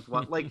 7th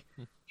one, like,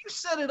 you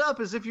set it up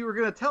as if you were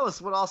going to tell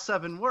us what all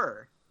 7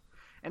 were.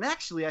 And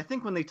actually, I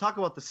think when they talk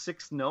about the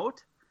 6th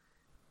note,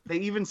 they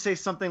even say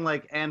something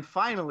like, and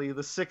finally,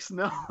 the 6th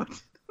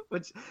note,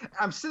 which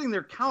I'm sitting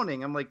there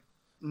counting. I'm like,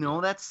 no,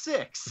 that's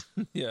 6.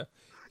 Yeah.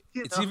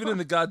 It's even in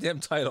the goddamn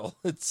title.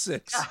 It's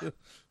 6. Yeah.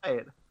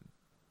 Right.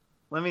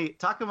 Let me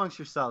talk amongst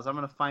yourselves. I'm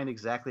going to find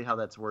exactly how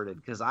that's worded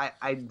because I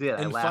did.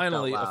 And I laughed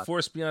finally, out loud. a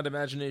force beyond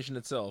imagination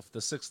itself, the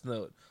 6th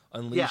note,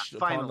 unleashed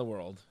upon the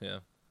world. Yeah.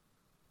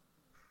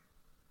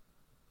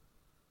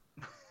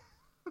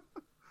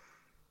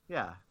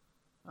 Yeah.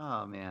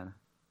 Oh man.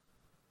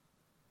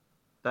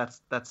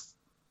 That's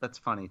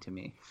funny to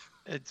me.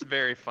 It's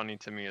very funny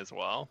to me as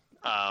well.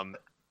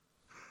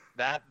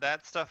 That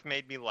stuff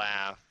made me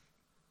laugh.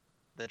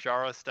 The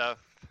Jaro stuff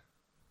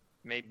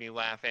made me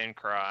laugh and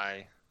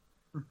cry.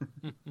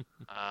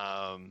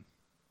 And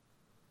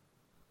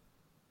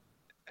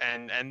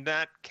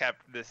that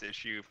kept this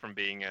issue from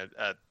being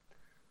a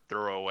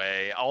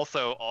throwaway.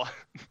 Also,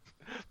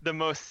 the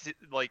most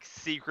like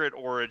secret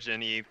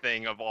origin-y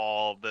thing of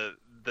all,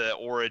 the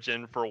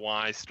origin for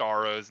why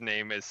Starro's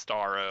name is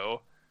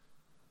Starro,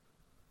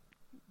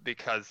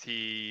 because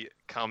he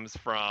comes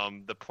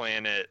from the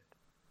planet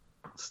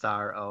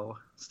Zero.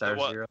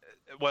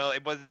 Well,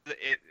 it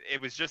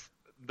was just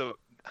the.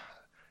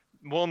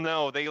 Well,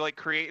 no, they like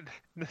create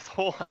this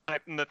whole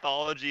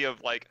mythology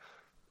of like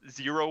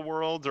 0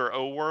 worlds or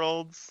O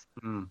worlds.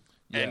 Mm.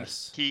 And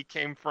Yes. he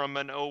came from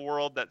an O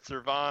world that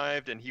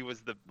survived, and he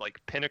was the like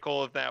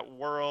pinnacle of that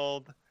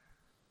world.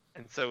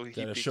 And so he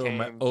Gotta became. show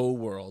my O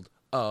world.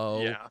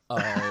 Oh. Yeah.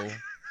 Oh.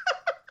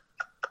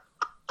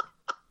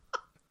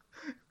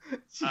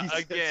 Jesus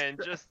Again,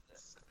 Christ.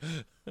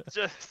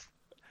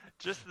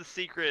 just the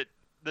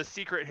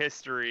secret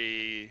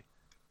history.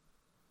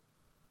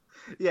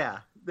 Yeah,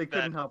 they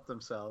couldn't help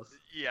themselves.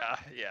 Yeah.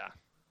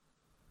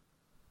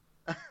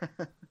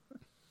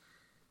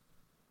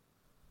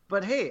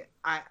 But hey,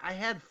 I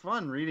had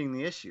fun reading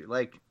the issue.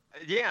 Like,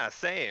 Yeah,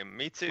 same.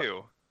 Me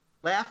too.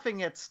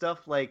 laughing at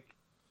stuff like,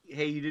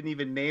 hey, you didn't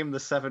even name the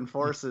 7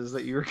 forces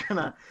that you were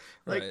gonna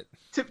like. Right.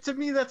 To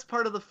me, that's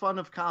part of the fun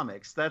of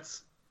comics.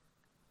 That's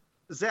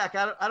Zach.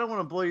 I don't want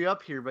to blow you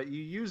up here, but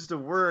you used a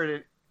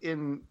word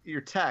in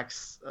your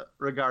text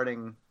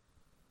regarding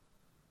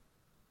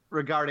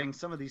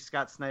some of these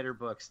Scott Snyder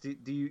books. Do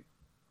you?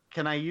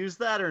 Can I use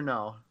that or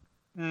no?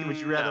 Would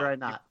you rather I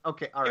not?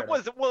 Okay, all right. It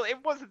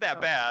wasn't that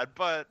bad,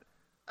 but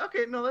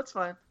Okay, no, that's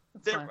fine.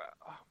 That's fine.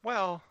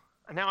 well,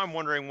 now I'm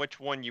wondering which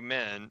one you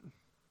meant.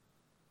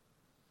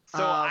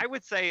 So Uh, I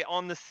would say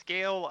on the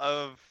scale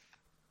of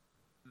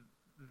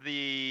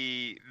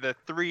the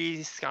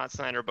 3 Scott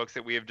Snyder books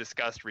that we have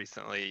discussed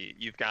recently,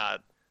 you've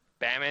got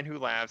Batman Who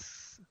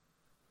Laughs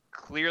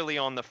clearly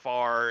on the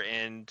far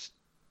end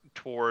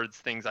towards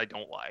things I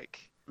don't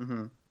like.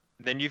 Mm-hmm.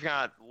 Then you've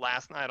got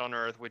Last Night on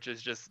Earth, which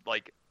is just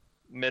like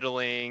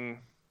middling,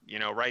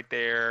 right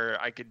there.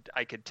 I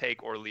could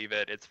take or leave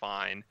it. It's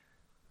fine.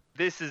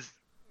 This is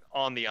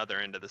on the other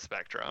end of the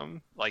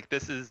spectrum. Like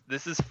this is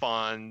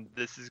fun.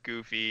 This is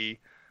goofy.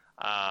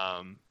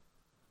 I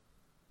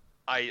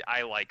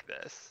like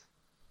this.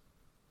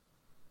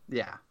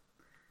 Yeah.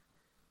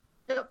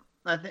 Yep.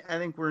 I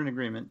think we're in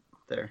agreement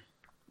there.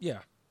 Yeah.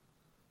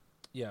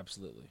 Yeah,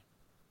 absolutely.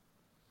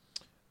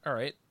 All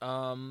right.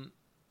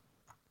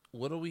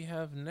 What do we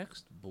have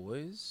next,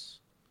 boys?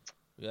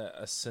 We got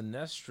a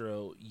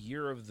Sinestro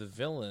Year of the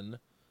Villain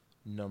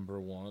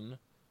 #1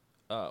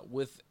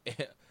 with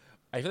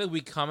I feel like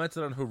we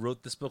commented on who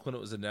wrote this book when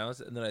it was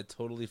announced, and then I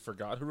totally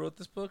forgot who wrote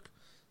this book.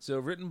 So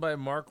written by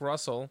Mark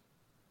Russell,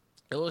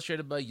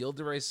 illustrated by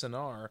Yildiray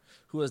Cinar,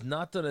 who has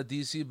not done a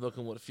DC book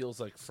in what feels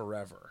like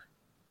forever.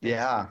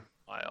 Yeah.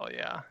 Well,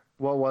 yeah.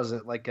 What was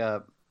it? Like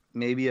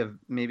maybe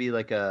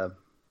like a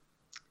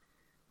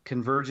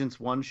Convergence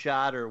one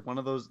shot, or one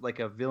of those, like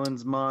a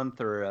Villains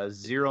month or a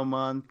 0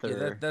 month, or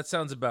Yeah, that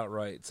sounds about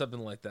right.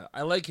 Something like that.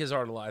 I like his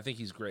art a lot. I think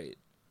he's great.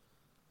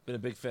 Been a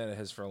big fan of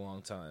his for a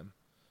long time.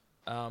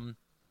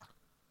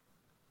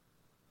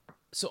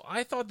 So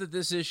I thought that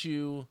this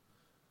issue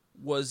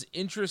was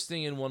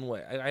interesting in one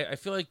way. I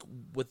feel like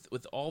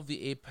with all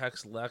the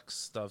Apex Lex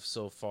stuff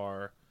so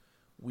far,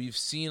 we've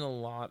seen a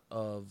lot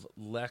of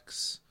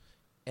Lex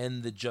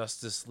and the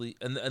Justice League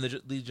and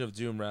the Legion of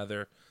Doom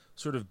rather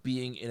sort of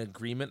being in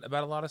agreement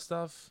about a lot of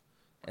stuff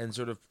and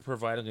sort of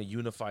providing a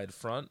unified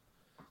front.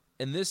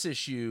 In this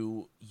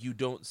issue,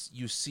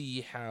 you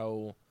see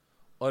how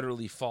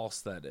utterly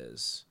false that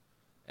is,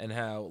 and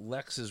how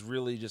Lex is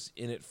really just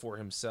in it for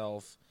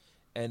himself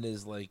and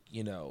is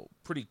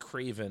pretty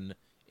craven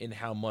in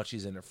how much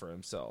he's in it for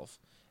himself,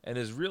 and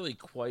is really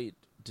quite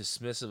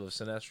dismissive of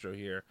Sinestro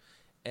here.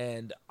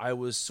 And I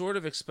was sort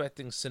of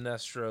expecting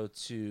Sinestro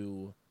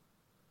to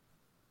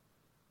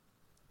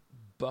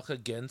buck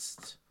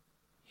against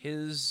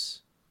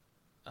his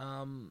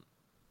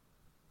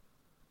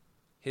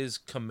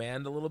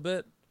command a little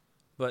bit,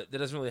 but that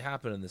doesn't really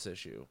happen in this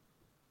issue.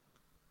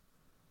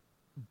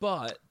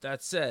 But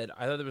that said,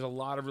 I thought there was a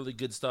lot of really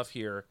good stuff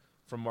here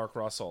from Mark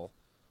Russell.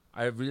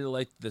 I really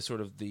liked the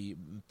sort of the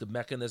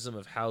mechanism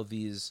of how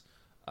these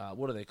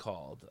what are they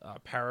called?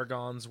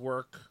 Paragons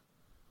work.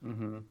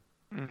 Mm-hmm.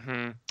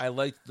 Mm-hmm. I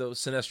liked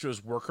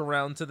Sinestro's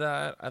workaround to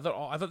that. I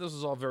thought this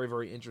was all very,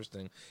 very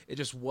interesting. It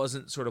just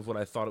wasn't sort of what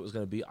I thought it was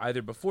going to be,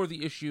 either before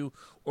the issue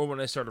or when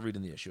I started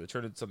reading the issue. It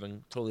turned into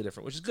something totally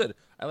different, which is good.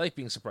 I like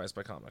being surprised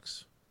by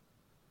comics.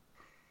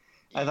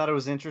 I thought it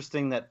was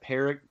interesting that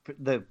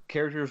the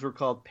characters were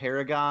called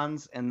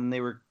Paragons, and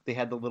then they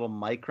had the little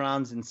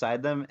microns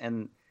inside them,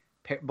 and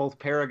both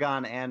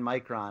Paragon and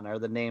Micron are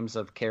the names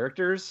of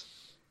characters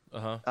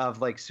of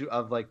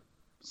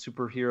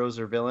superheroes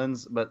or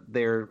villains, but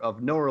they're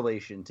of no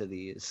relation to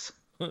these.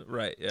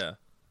 Right, yeah.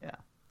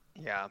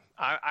 Yeah.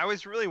 I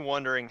was really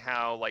wondering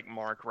how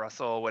Mark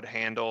Russell would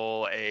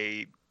handle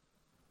a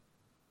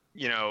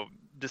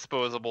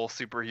disposable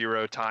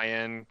superhero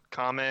tie-in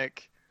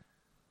comic.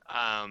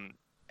 And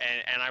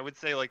I would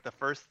say the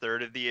first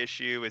third of the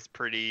issue is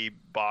pretty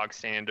bog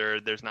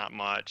standard. There's not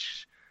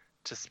much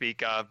to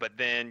speak of, but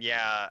then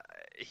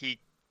he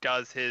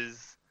does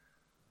his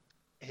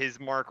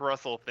Mark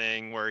Russell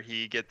thing where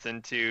he gets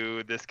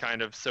into this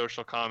kind of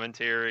social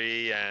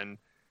commentary and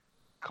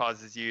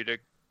causes you to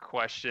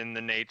question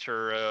the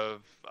nature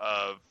of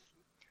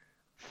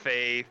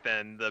faith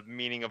and the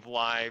meaning of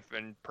life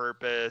and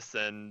purpose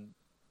and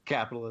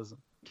Capitalism,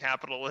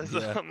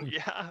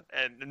 yeah,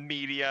 and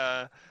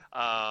media,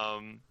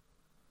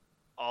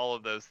 all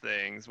of those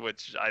things,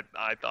 which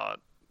I thought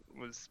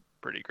was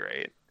pretty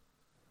great.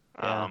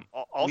 Yeah.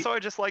 Also, I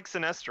just like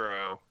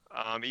Sinestro.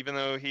 Even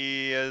though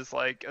he is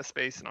a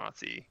space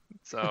Nazi.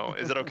 So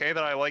is it okay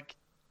that I like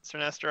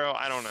Sinestro?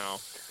 I don't know.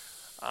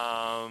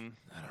 I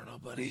don't know,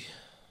 buddy.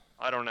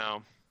 I don't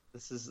know.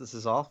 This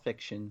is all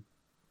fiction.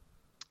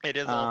 It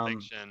is all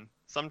fiction.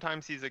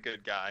 Sometimes he's a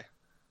good guy.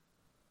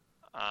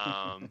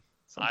 I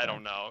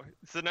don't know.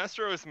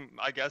 Sinestro is,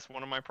 I guess,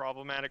 one of my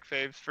problematic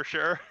faves for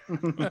sure.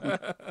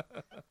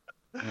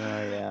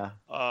 Yeah.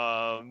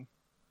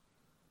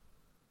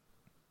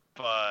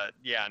 But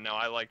yeah, no,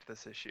 I liked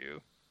this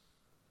issue.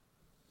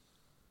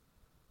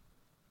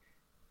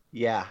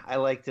 Yeah, I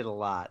liked it a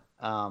lot.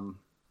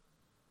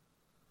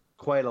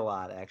 Quite a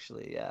lot,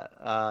 actually. Yeah.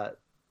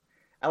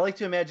 I like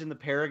to imagine the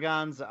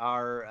Paragons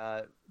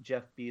are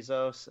Jeff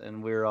Bezos,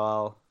 and we're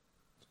all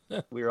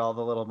the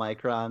little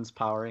microns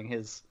powering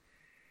his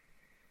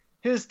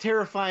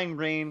terrifying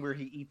reign, where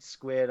he eats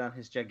squid on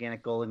his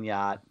gigantic golden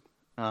yacht.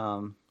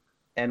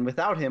 And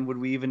without him, would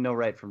we even know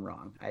right from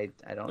wrong? I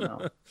don't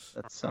know.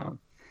 That's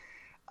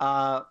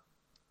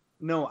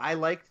no, I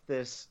liked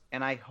this,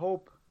 and I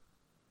hope.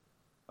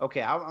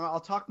 Okay,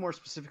 I'll talk more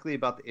specifically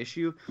about the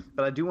issue,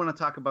 but I do want to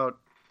talk about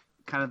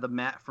kind of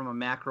from a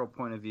macro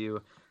point of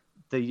view,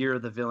 the Year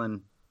of the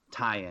Villain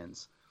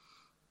tie-ins.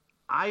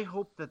 I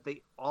hope that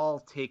they all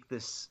take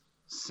this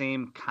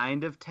same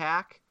kind of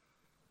tack.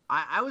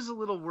 I was a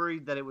little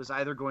worried that it was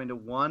either going to,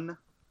 one,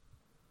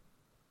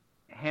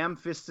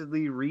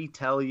 ham-fistedly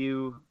retell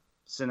you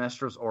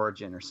Sinestro's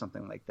origin or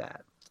something like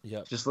that.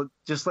 Yeah.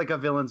 Just like a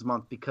Villains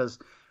Month, because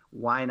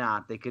why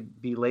not? They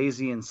could be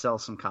lazy and sell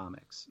some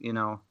comics,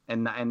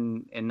 and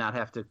not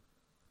have to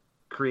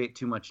create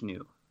too much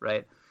new,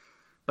 right?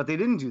 But they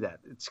didn't do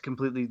that. It's a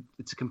completely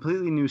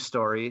new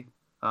story,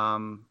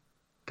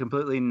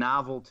 completely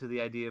novel to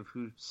the idea of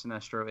who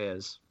Sinestro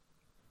is.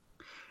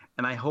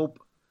 And I hope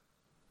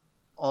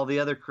all the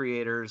other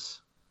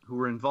creators who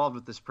were involved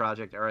with this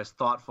project are as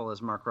thoughtful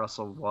as Mark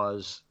Russell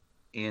was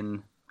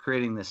in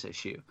creating this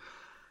issue.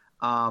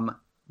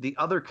 The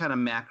other kind of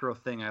macro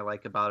thing I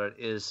like about it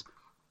is,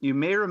 you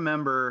may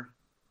remember,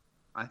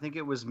 I think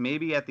it was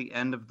maybe at the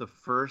end of the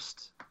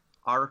first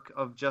arc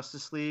of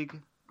Justice League,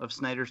 of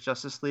Snyder's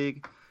Justice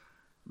League,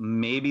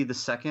 maybe the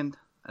second,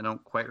 I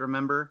don't quite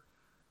remember.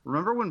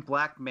 Remember when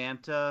Black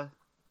Manta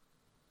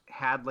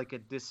had a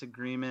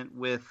disagreement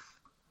with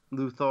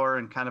Luthor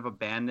and kind of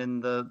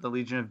abandoned the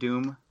Legion of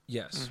Doom?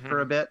 Yes.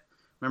 For a bit?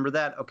 Remember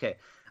that? Okay.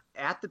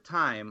 At the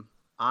time,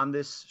 on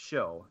this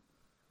show,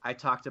 I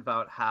talked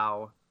about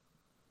how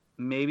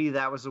maybe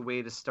that was a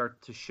way to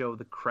start to show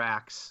the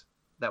cracks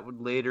that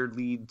would later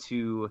lead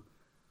to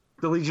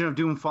the Legion of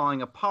Doom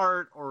falling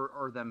apart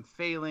or them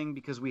failing,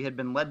 because we had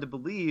been led to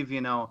believe,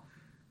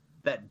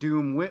 that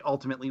Doom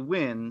ultimately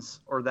wins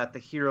or that the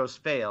heroes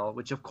fail,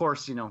 which of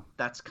course,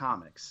 that's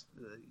comics.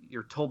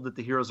 You're told that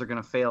the heroes are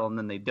going to fail and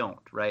then they don't,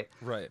 right?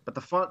 Right. But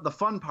the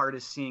fun part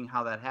is seeing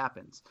how that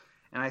happens.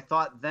 And I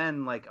thought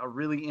then like a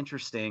really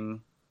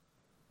interesting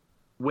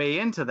way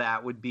into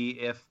that would be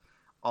if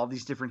all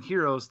these different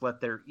heroes let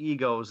their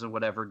egos and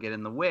whatever get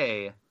in the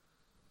way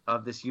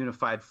of this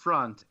unified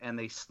front and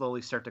they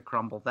slowly start to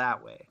crumble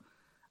that way.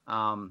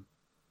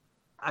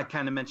 I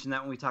kind of mentioned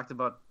that when we talked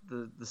about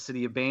the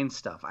City of Bane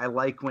stuff. I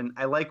like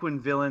when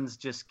villains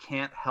just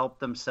can't help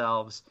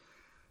themselves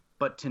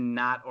but to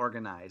not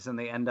organize and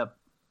they end up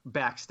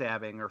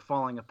backstabbing or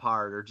falling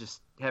apart or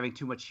just having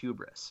too much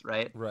hubris,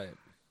 right? Right.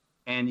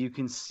 And you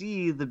can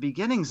see the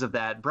beginnings of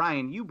that.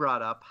 Brian, you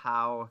brought up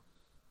how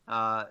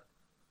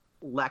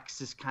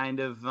Lex is kind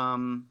of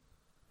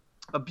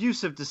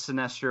abusive to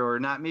Sinestro, or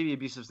not, maybe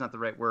abusive is not the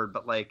right word,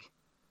 but like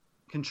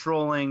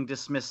controlling,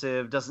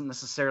 dismissive, doesn't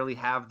necessarily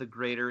have the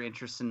greater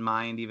interest in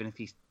mind, even if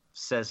he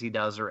says he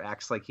does or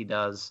acts like he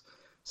does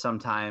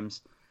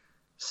sometimes.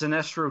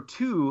 Sinestro,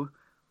 too,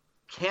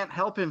 can't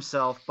help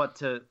himself but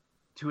to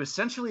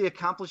essentially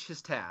accomplish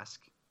his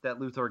task that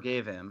Luthor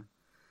gave him,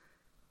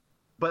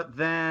 but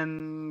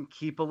then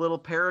keep a little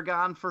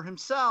paragon for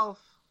himself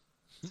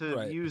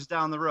to use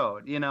down the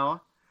road,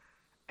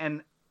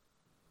 And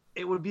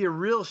it would be a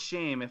real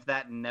shame if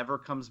that never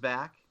comes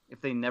back,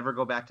 if they never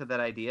go back to that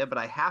idea. But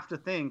I have to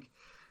think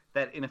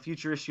that in a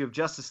future issue of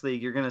Justice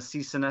League, you're going to see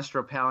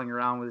Sinestro palling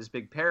around with his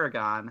big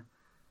paragon,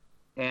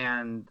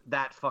 and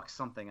that fucks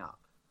something up,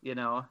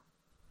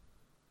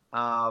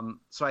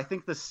 So I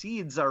think the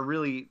seeds that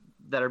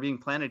are being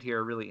planted here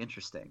are really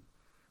interesting.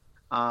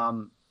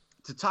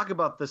 To talk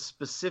about the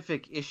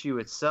specific issue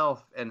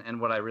itself and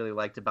what I really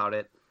liked about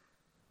it,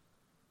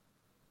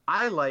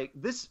 I like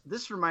this.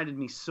 This reminded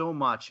me so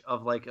much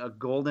of like a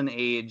Golden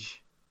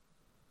Age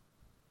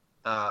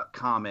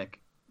comic,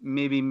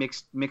 maybe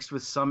mixed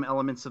with some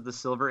elements of the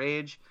Silver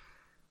Age,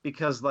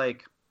 because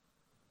like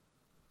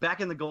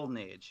back in the Golden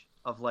Age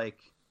of like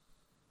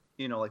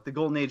the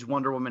Golden Age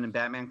Wonder Woman and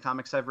Batman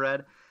comics I've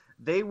read,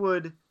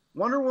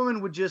 Wonder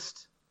Woman would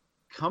just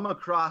come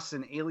across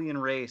an alien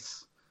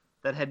race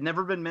that had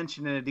never been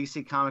mentioned in a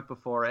DC comic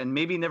before, and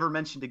maybe never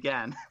mentioned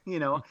again.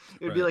 It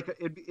would be like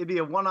it'd be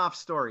a one-off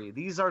story.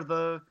 These are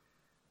the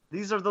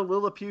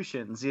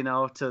Lilliputians,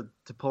 to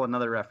pull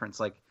another reference.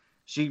 Like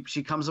she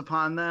comes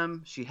upon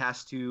them, she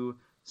has to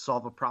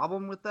solve a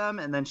problem with them,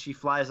 and then she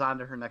flies on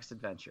to her next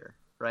adventure.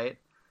 Right?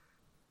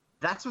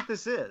 That's what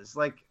this is.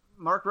 Like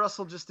Mark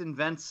Russell just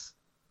invents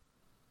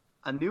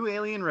a new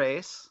alien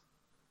race,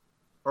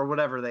 or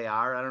whatever they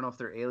are. I don't know if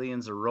they're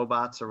aliens or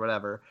robots or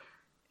whatever.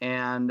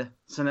 And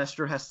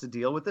Sinestro has to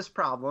deal with this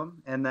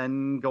problem and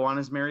then go on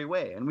his merry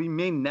way. And we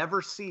may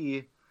never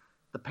see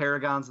the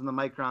Paragons and the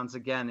Microns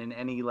again in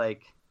any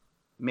like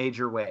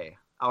major way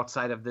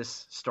outside of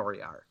this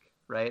story arc,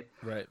 right?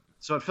 Right.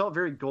 So it felt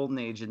very Golden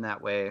Age in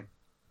that way.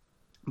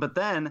 But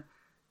then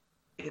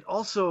it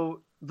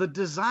also, the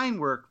design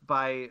work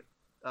by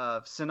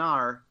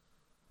Sinar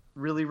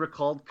really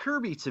recalled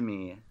Kirby to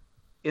me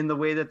in the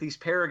way that these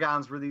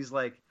Paragons were these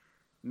like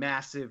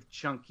massive,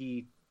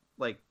 chunky,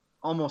 like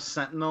almost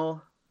Sentinel,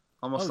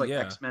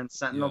 X-Men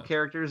Sentinel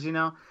characters, and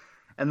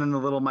then the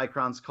little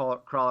Microns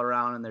crawl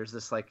around, and there's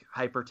this like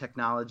hyper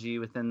technology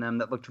within them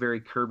that looked very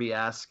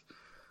Kirby-esque.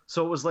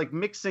 So it was like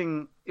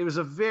mixing. It was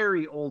a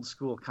very old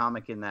school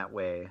comic in that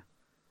way,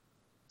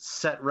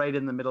 set right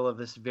in the middle of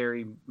this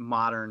very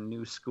modern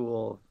new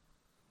school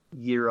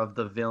year of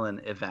the villain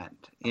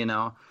event,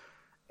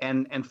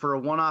 And for a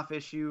one-off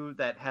issue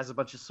that has a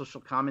bunch of social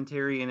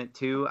commentary in it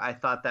too, I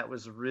thought that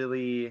was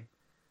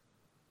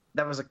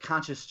a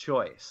conscious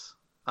choice.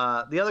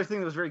 The other thing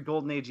that was very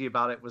Golden Agey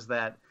about it was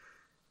that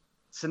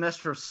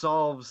Sinestro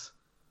solves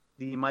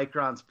the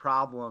Microns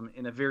problem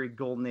in a very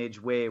Golden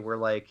Age way, where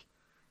like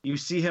you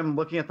see him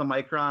looking at the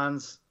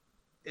Microns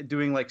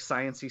doing like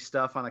sciencey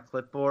stuff on a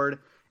clipboard,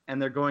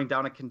 and they're going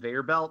down a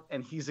conveyor belt,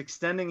 and he's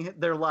extending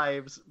their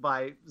lives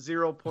by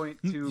 0.2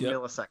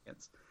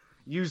 milliseconds.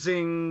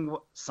 Using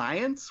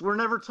science, we're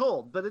never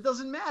told, but it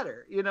doesn't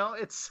matter.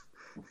 It's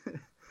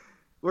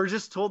we're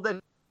just told that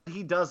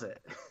he does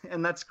it,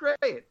 and that's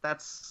great.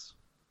 That's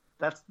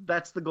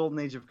the Golden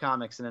Age of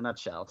comics in a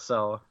nutshell.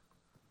 So,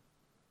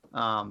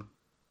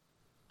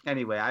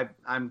 anyway,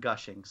 I'm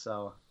gushing.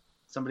 So,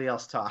 somebody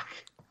else talk.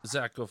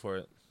 Zach, go for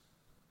it.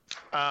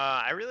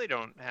 I really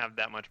don't have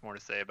that much more to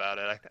say about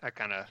it. I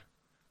kind of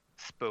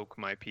spoke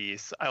my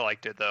piece. I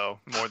liked it though,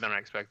 more than I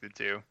expected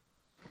to.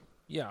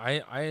 Yeah,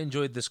 I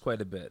enjoyed this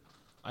quite a bit.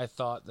 I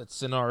thought that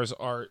Sinar's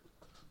art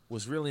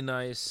was really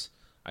nice.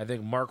 I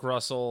think Mark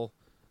Russell,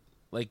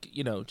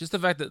 just the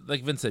fact that,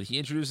 like Vince said, he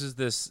introduces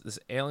this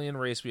alien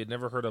race we had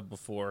never heard of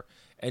before,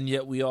 and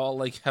yet we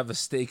all have a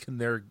stake in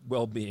their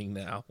well-being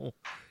now.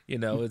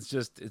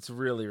 It's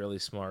really, really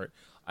smart.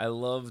 I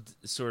loved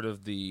sort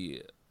of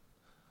the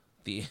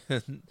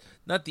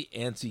not the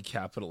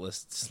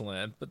anti-capitalist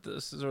slant, but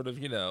this sort of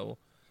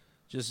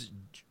just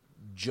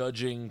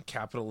judging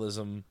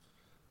capitalism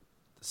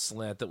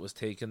slant that was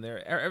taken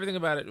there. Everything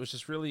about it was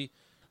just really,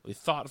 really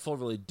thoughtful,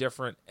 really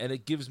different, and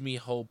it gives me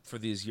hope for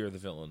these Year of the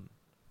Villain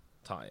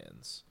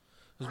tie-ins.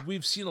 Because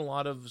we've seen a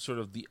lot of sort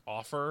of the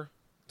Offer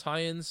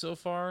tie-ins so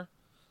far,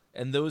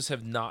 and those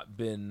have not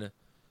been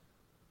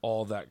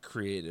all that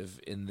creative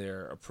in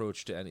their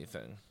approach to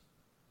anything.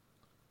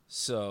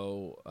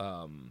 So,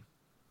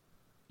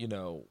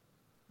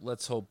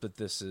 let's hope that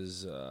this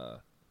is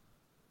a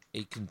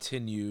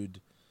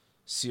continued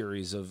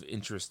series of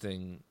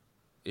interesting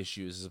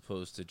issues as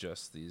opposed to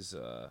just these,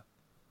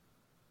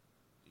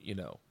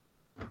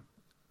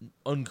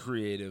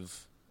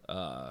 uncreative.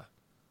 You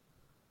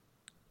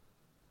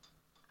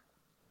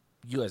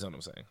guys know what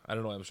I'm saying. I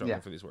don't know why I'm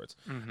struggling for these words.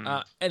 Mm-hmm.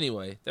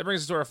 Anyway, that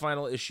brings us to our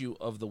final issue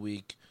of the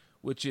week,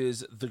 which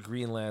is The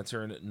Green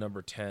Lantern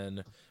number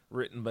 10,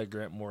 written by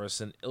Grant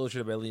Morrison,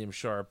 illustrated by Liam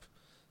Sharp.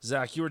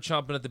 Zach, you were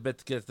chomping at the bit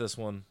to get this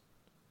one.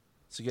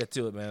 So get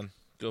to it, man.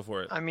 Go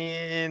for it. I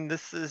mean,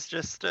 this is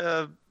just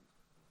a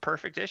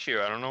perfect issue.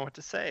 I don't know what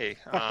to say.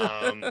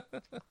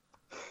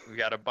 We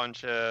got a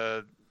bunch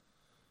of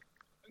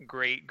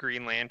great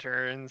Green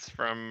Lanterns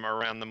from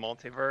around the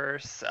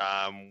multiverse.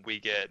 We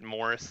get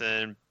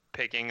Morrison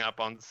picking up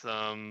on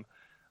some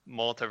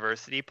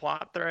multiversity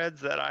plot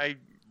threads that I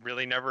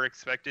really never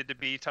expected to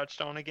be touched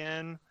on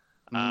again.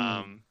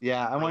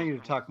 Yeah, I want you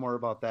to talk more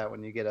about that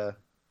when you get a...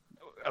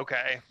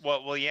 Okay.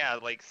 Well, yeah.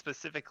 Like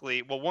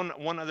specifically,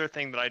 one other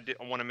thing that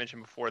I want to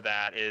mention before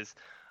that is,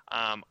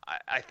 I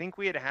think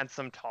we had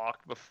some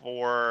talk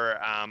before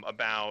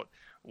about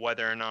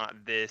whether or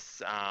not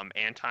this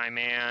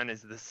Anti-Man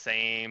is the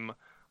same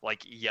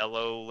like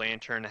Yellow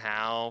Lantern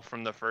Hal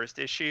from the first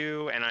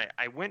issue, and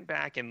I went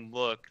back and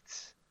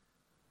looked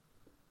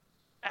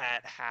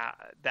at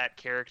that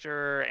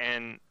character,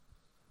 and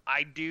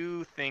I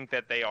do think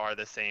that they are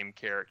the same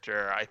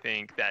character. I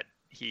think that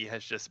he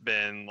has just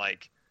been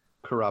like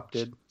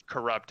corrupted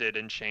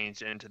and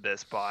changed into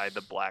this by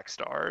the Black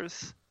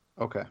Stars.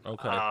 Okay.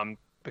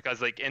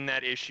 Because like in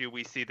that issue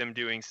we see them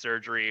doing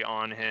surgery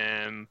on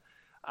him.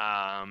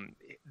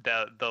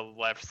 The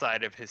left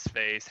side of his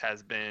face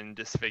has been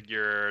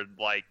disfigured,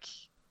 like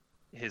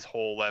his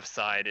whole left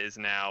side is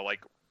now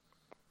like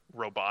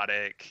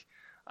robotic.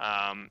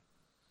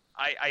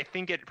 I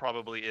think it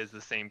probably is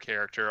the same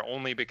character,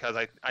 only because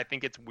I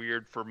think it's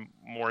weird for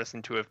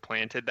Morrison to have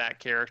planted that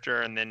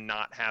character and then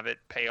not have it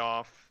pay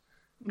off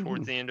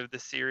towards the end of the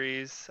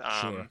series.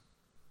 Sure.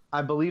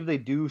 I believe they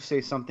do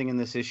say something in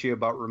this issue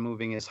about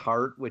removing his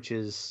heart, which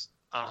is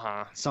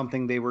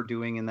something they were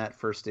doing in that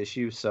first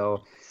issue.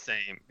 So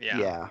same. Yeah.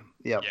 Yeah.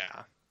 Yep.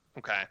 Yeah.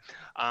 Okay.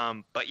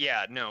 But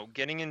yeah, no,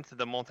 getting into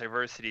the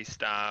multiversity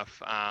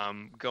stuff,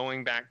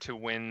 going back to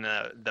when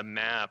the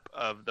map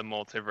of the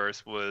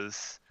multiverse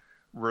was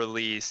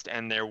released,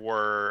 and there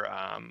were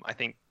I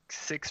think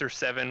 6 or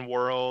 7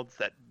 worlds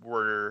that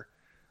were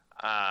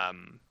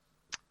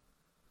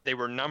they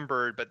were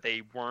numbered, but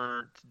they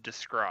weren't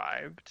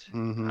described.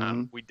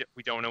 We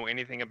don't know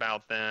anything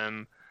about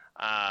them,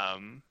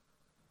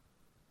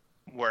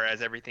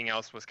 whereas everything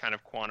else was kind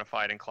of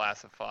quantified and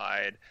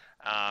classified.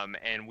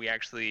 And we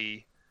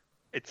actually,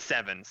 it's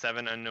 7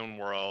 unknown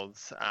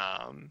worlds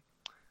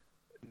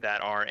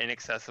that are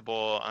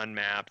inaccessible,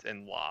 unmapped,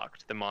 and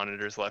locked. The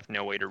monitors left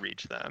no way to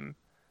reach them.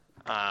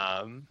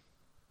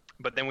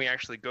 But then we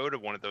actually go to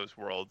one of those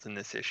worlds in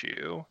this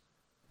issue,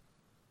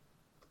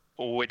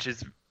 which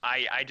is,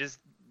 I just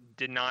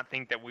did not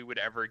think that we would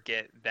ever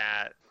get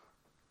that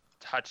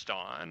touched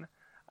on.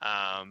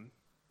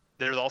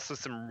 There's also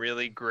some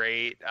really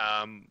great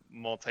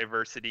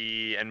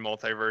multiversity and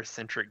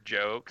multiverse-centric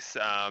jokes.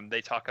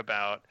 They talk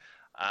about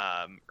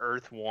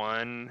Earth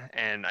 1,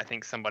 and I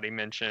think somebody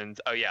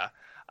mentions,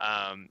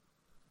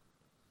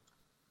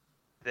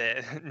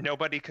 that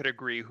nobody could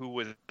agree who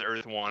was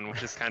Earth 1,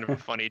 which is kind of a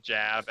funny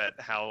jab at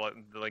how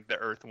like the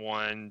Earth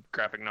 1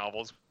 graphic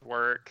novels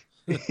work.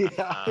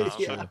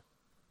 Yeah.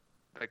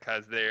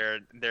 Because they're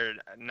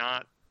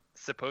not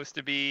supposed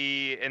to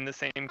be in the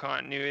same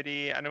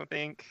continuity, I don't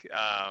think,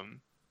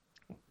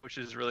 which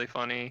is really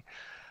funny.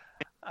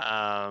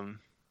 I'm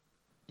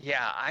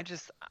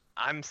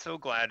so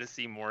glad to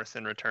see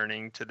Morrison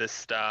returning to this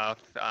stuff.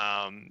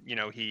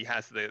 He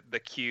has the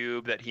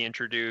cube that he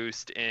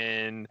introduced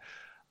in,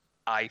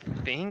 I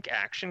think,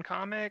 Action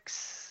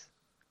Comics.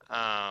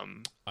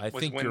 I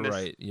think you're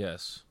right.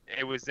 Yes.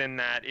 It was in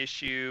that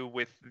issue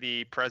with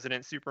the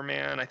President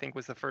Superman, I think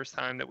was the first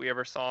time that we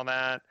ever saw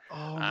that.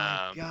 Oh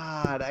my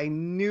God. I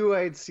knew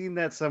I'd seen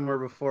that somewhere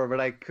before,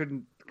 but I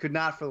could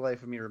not for the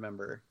life of me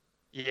remember.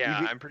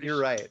 Yeah, You're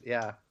right.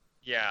 Yeah.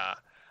 Yeah.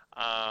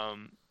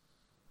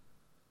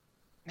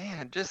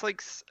 Man, just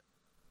like,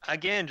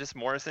 again, just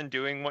Morrison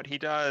doing what he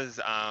does,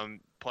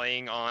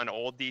 playing on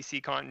old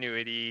DC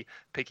continuity,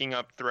 picking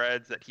up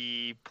threads that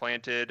he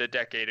planted a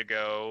decade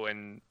ago,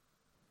 and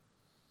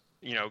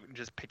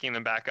just picking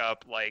them back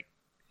up like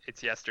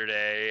it's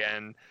yesterday,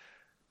 and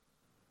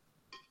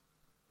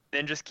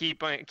then just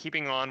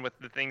keeping on with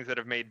the things that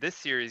have made this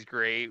series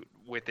great,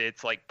 with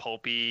its like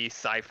pulpy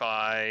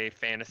sci-fi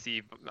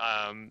fantasy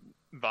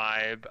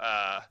vibe.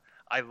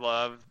 I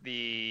love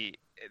the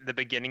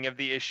beginning of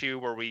the issue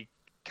where we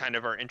kind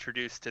of are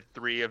introduced to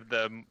 3 of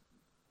the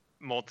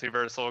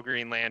multiversal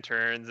Green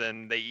Lanterns,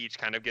 and they each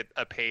kind of get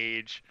a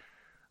page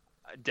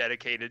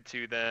dedicated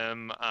to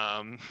them.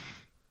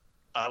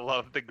 I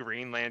love the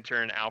Green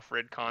Lantern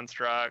Alfred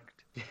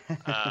construct.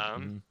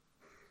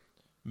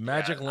 Magic Yeah,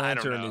 I don't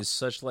Lantern know. is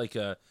such like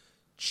a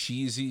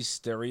cheesy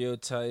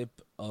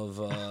stereotype of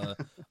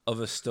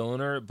a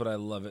stoner, but I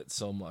love it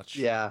so much.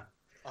 Yeah.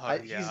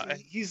 Yeah.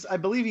 He's I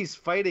believe he's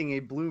fighting a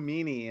blue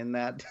meanie in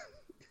that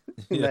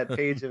in that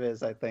page of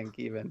his, I think,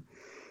 even.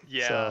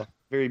 Yeah. So,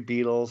 very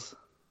Beatles.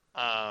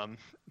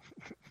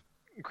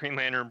 Green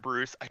Lantern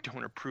Bruce, I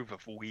don't approve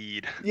of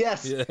weed.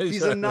 Yes, Yeah,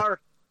 he's a narc.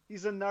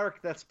 He's a narc.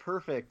 That's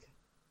perfect.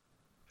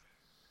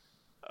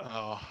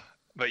 Oh,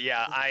 but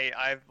yeah,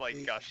 I've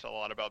like gushed a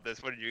lot about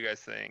this. What did you guys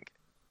think?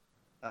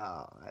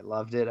 Oh, I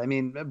loved it. I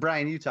mean,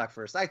 Brian, you talk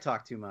first. I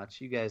talk too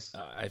much. You guys.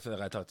 I feel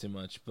like I talk too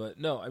much, but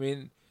no, I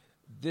mean,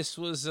 this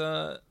was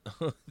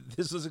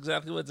this was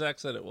exactly what Zach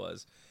said it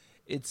was.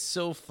 It's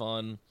so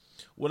fun.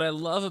 What I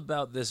love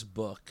about this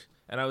book,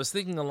 and I was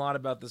thinking a lot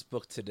about this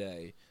book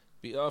today.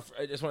 I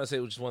just want to say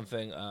just one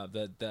thing: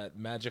 that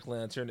Magic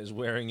Lantern is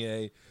wearing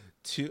a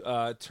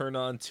turn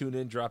on, tune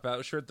in, drop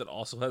out shirt that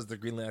also has the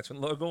Green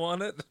Lantern logo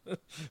on it,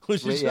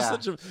 which is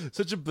just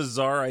such a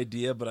bizarre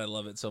idea, but I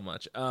love it so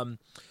much.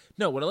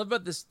 No, what I love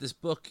about this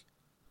book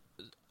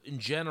in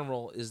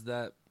general is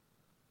that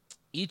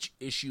each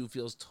issue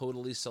feels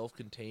totally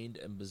self-contained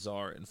and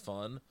bizarre and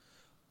fun,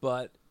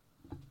 but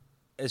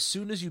as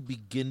soon as you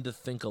begin to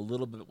think a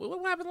little bit,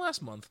 what happened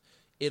last month?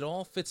 It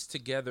all fits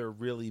together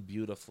really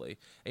beautifully.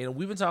 And, you know,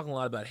 we've been talking a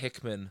lot about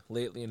Hickman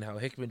lately and how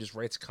Hickman just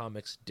writes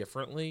comics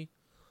differently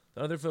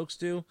than other folks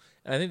do.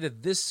 And I think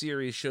that this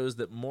series shows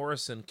that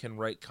Morrison can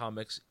write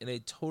comics in a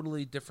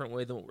totally different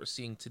way than what we're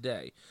seeing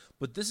today.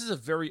 But this is a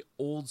very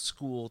old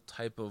school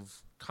type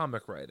of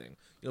comic writing.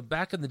 You know,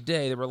 back in the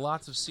day, there were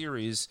lots of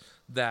series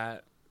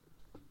that,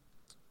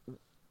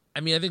 I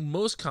mean, I think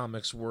most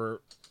comics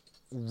were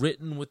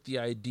written with the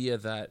idea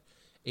that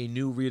a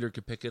new reader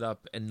could pick it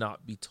up and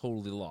not be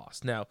totally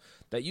lost. Now,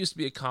 that used to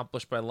be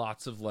accomplished by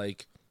lots of,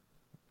 like,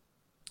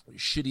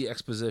 shitty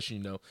exposition,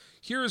 you know.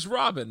 Here's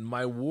Robin,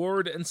 my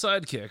ward and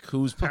sidekick,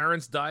 whose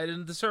parents died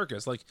in the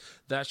circus. Like,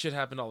 that shit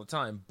happened all the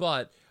time.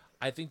 But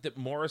I think that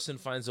Morrison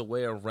finds a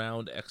way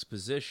around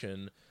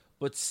exposition,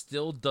 but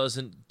still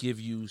doesn't give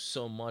you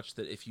so much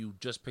that if you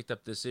just picked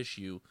up this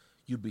issue,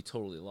 you'd be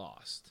totally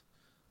lost.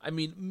 I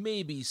mean,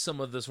 maybe some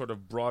of the sort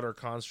of broader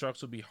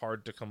constructs would be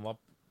hard to come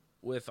up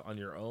with on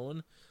your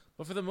own,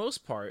 but for the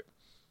most part,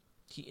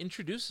 he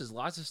introduces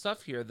lots of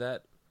stuff here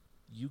that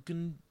you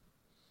can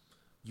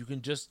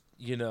just,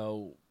 you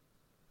know,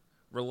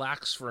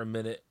 relax for a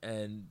minute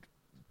and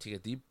take a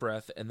deep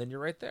breath, and then you're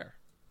right there.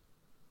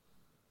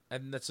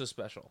 And that's so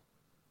special.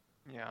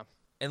 Yeah.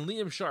 And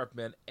Liam Sharp,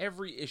 man,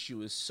 every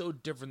issue is so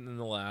different than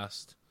the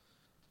last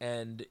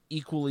and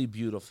equally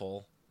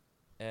beautiful.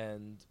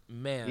 And,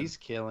 man, He's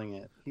killing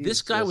it.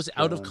 this guy was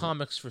out of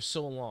comics for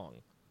so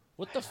long.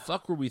 What the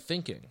fuck were we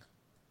thinking?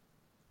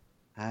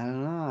 I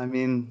don't know. I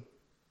mean,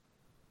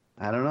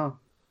 I don't know.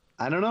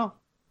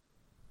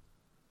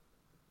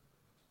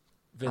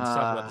 Vince,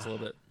 talk about this a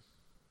little bit.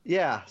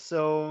 Yeah,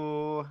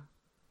 so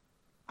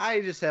I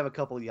just have a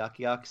couple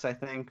yucks. I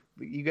think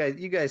you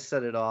guys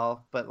said it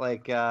all, but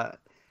like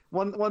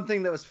one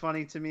thing that was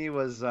funny to me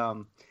was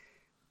the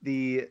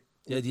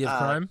idea of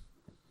crime.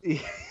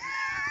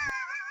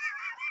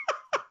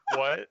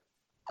 What?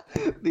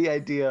 The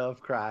idea of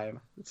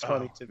crime. It's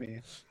funny to me.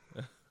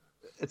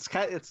 It's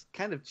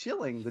kind of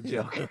chilling, the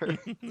Joker.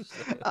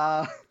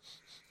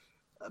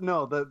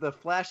 No, the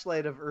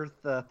flashlight of Earth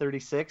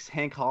 36,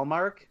 Hank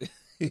Hallmark.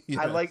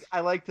 Yes. I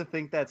like to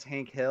think that's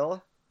Hank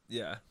Hill.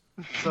 Yeah.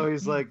 So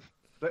he's like,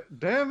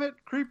 damn it,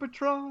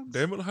 Creepatrons.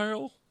 Damn it,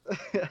 Hale.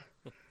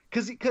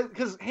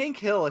 Because Hank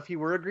Hill, if he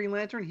were a Green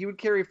Lantern, he would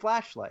carry a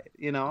flashlight,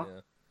 you know? Yeah.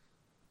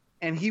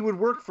 And he would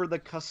work for the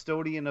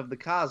custodian of the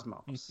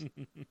cosmos.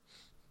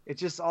 It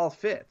just all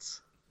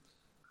fits.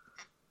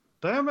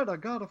 Damn it, I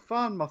gotta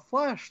find my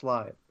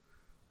flashlight.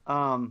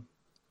 So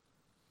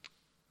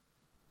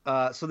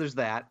there's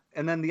that.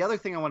 And then the other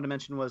thing I wanted to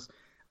mention was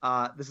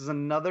this is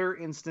another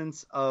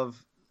instance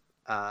of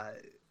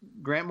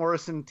Grant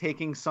Morrison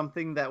taking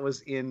something that was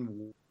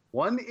in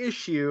one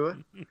issue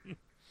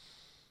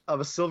of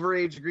a Silver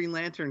Age Green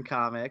Lantern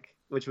comic,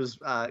 which was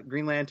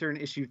Green Lantern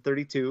issue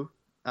 32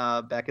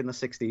 back in the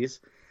 60s.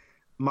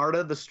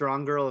 Marta, the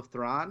Strong Girl of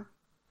Thrawn.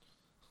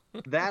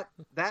 That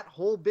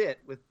whole bit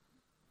with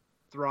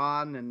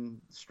Thrawn and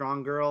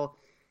Strong Girl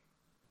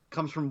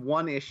comes from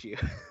one issue.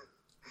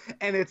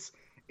 And it's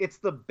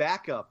the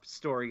backup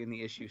story in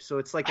the issue. So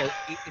it's like an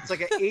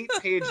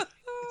 8-page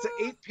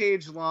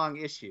long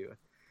issue.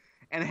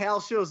 And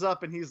Hal shows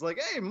up and he's like,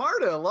 "Hey,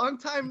 Marta, long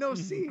time no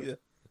see."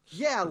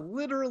 Yeah,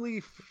 literally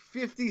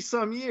 50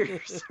 some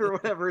years or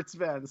whatever it's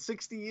been,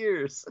 60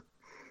 years.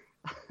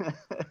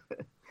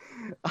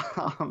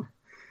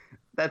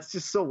 That's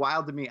just so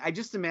wild to me. I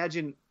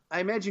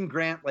imagine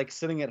Grant like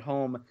sitting at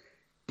home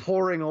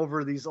poring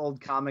over these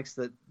old comics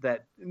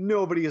that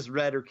nobody has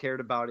read or cared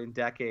about in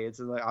decades,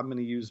 and like, I'm going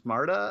to use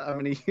Marta. I'm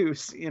going to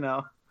use,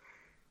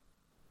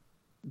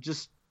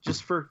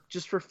 just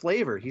for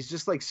flavor. He's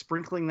just like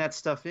sprinkling that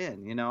stuff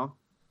in,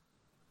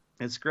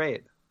 It's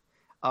great.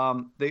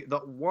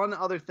 The one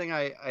other thing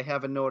I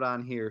have a note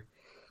on here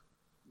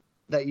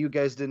that you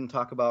guys didn't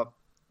talk about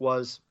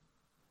was,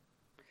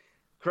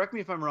 correct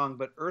me if I'm wrong,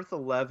 but Earth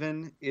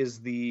 11 is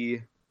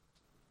the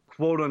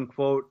quote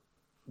unquote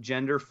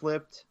gender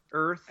flipped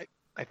Earth.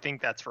 I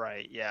think that's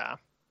right. Yeah.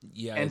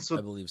 Yeah, and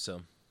I believe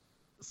so.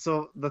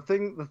 So the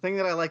thing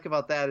that I like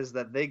about that is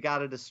that they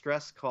got a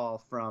distress call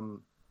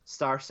from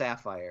Star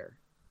Sapphire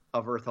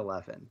of Earth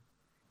 11.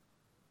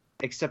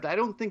 Except I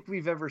don't think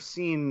we've ever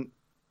seen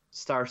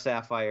Star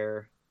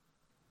Sapphire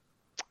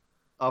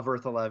of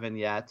Earth 11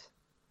 yet.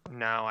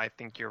 No, I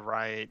think you're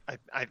right.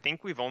 I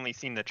think we've only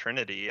seen the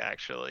Trinity,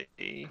 actually.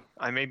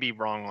 I may be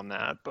wrong on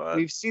that, but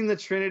we've seen the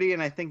Trinity,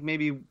 and I think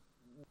maybe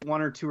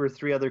one or two or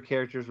three other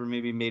characters were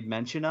maybe made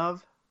mention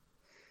of.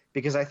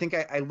 Because I think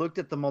I looked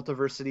at the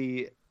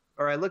Multiversity,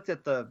 or I looked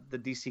at the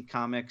DC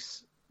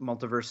Comics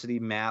Multiversity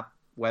map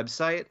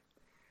website,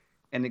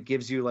 and it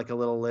gives you like a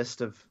little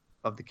list of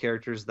the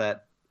characters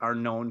that are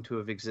known to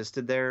have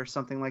existed there, or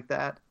something like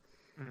that.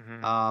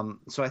 Mm-hmm.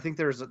 So I think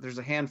there's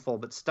a handful,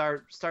 but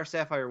Star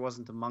Sapphire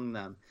wasn't among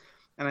them.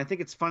 And I think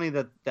it's funny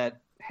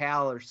that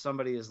Hal or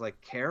somebody is like,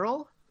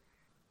 Carol?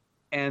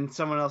 And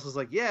someone else is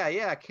like,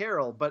 yeah,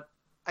 Carol. But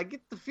I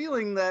get the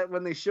feeling that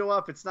when they show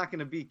up, it's not going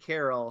to be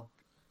Carol.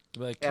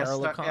 Like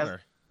Carol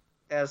O'Connor.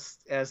 As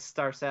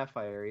Star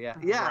Sapphire, yeah.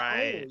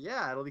 Right. Oh,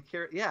 yeah, it'll be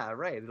yeah,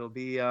 right. It'll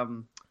be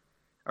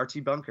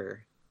Archie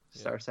Bunker,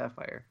 Star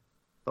Sapphire.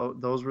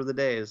 Those were the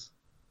days.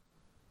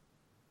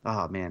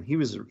 Oh man, he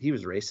was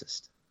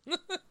racist.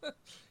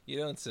 You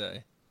don't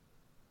say.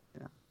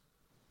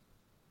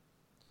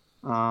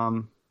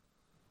 Yeah.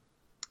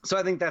 So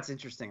I think that's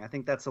interesting. I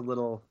think that's a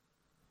little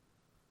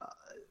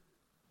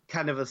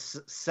kind of a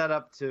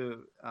setup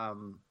to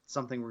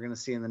something we're going to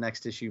see in the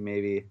next issue,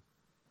 maybe,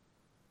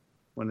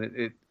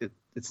 when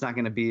it's not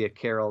going to be a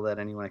Carol that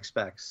anyone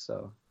expects.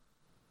 So.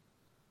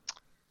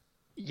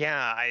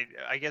 Yeah,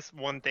 I guess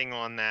one thing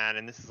on that,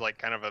 and this is like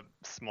kind of a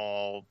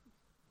small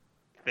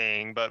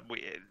thing, but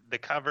the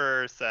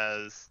cover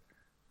says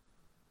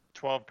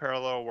 12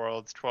 parallel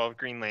worlds, 12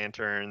 Green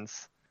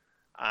Lanterns.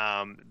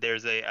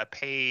 There's a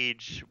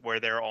page where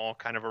they're all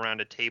kind of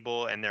around a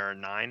table, and there are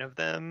 9 of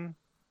them,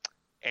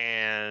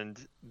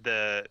 and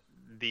the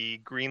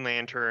Green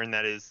Lantern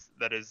that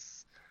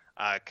is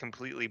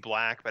completely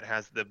black but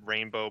has the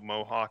rainbow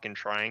mohawk and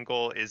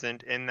triangle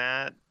isn't in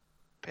that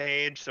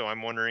page, so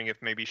I'm wondering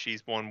if maybe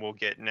she's one we'll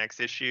get next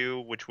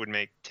issue, which would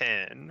make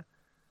 10.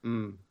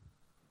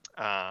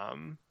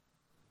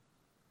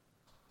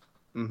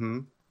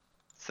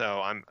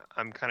 So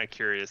I'm kind of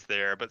curious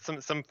there, but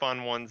some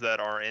fun ones that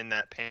are in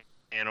that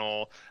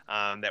panel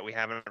that we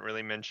haven't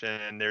really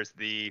mentioned. There's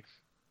the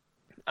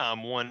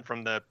one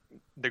from the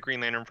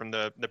Green Lantern from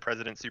the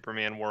President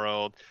Superman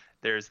world.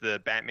 There's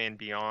the Batman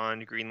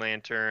Beyond Green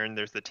Lantern.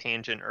 There's the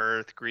Tangent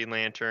Earth Green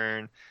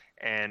Lantern,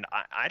 and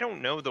I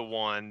don't know the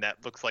one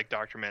that looks like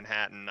Dr.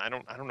 Manhattan. I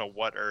don't know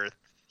what Earth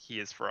he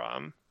is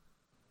from.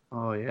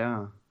 Oh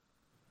yeah.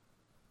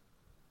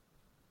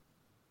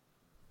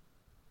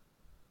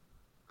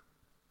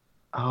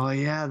 Oh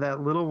yeah, that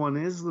little one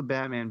is the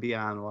Batman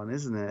Beyond one,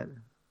 isn't it?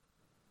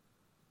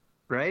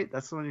 Right?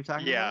 That's the one you're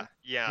talking about?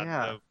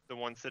 Yeah. The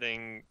one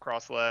sitting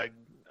cross-legged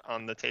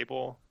on the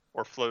table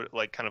or float,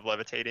 like kind of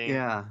levitating.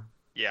 Yeah.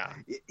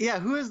 Yeah,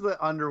 who is the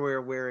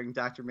underwear wearing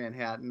Dr.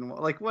 Manhattan?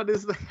 Like, what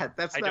is that?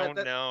 I don't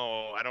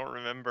know. I don't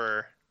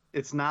remember.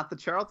 It's not the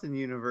Charlton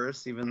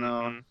universe, even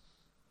though.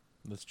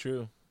 That's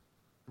true.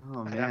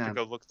 Oh man. I'd have to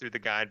go look through the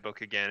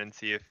guidebook again and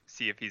see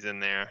if he's in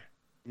there.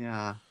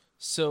 Yeah.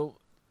 So,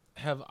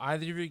 have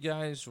either of you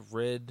guys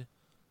read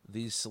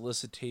the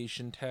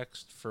solicitation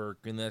text for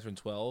Green Lantern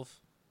 12?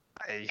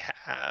 I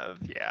have,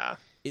 yeah.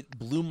 It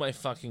blew my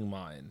fucking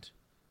mind.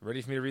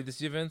 Ready for me to read this,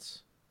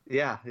 Vince?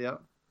 Yeah,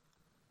 yep.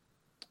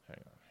 Hang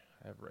on.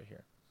 I have it right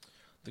here.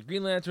 The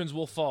Green Lanterns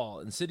will fall.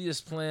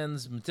 Insidious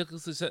plans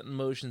meticulously set in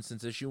motion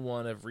since issue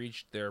 1 have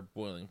reached their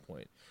boiling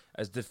point.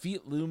 As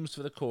defeat looms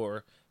for the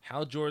Corps,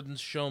 Hal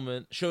Jordan's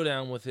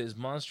showdown with his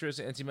monstrous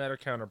antimatter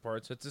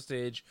counterpart sets the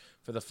stage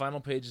for the final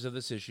pages of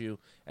this issue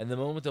and the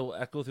moment that will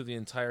echo through the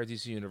entire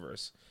DC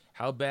universe.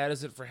 How bad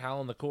is it for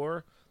Hal and the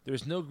Corps?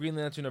 There's no Green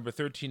Lantern number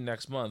 13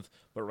 next month,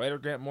 but writer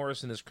Grant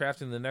Morrison is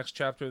crafting the next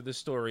chapter of this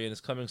story and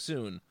is coming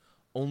soon.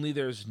 Only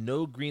there's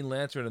no Green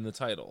Lantern in the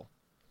title.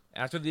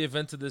 After the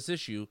events of this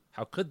issue,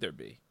 how could there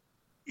be?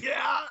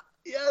 Yeah,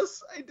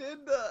 yes, I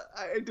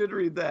did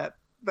read that.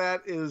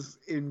 That is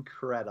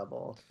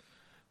incredible.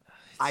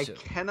 I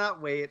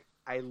cannot wait.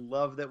 I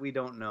love that we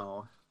don't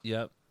know.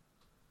 Yep.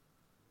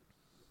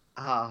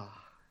 Ah,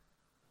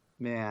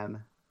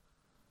 man.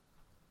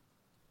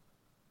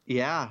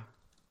 Yeah.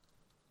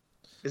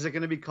 Is it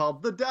going to be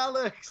called The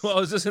Daleks? Well, I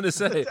was just going to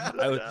say,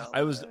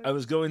 I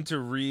was going to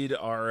read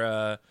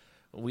our,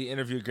 we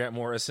interviewed Grant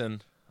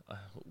Morrison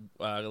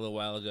a little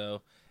while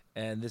ago,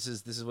 And this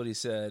is what he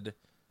said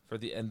for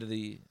the end of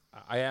the.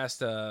 I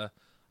asked. I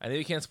know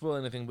you can't spoil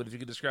anything, but if you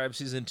could describe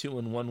season 2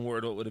 in one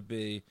word, what would it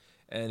be?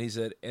 And he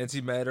said,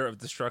 antimatter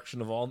destruction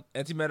of all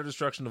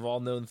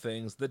known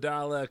things, the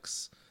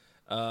Daleks,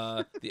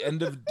 the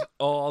end of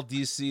all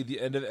DC, the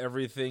end of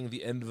everything,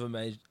 the end of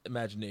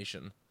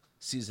imagination,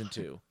 season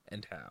 2,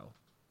 and how.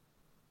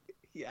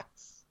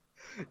 Yes.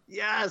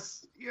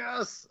 Yes.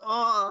 Yes.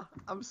 Oh,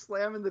 I'm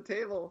slamming the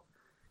table.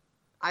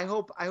 I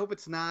hope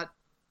it's not.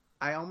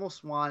 I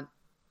almost want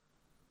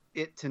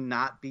it to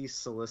not be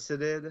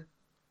solicited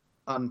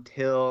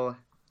until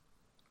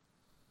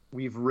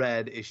we've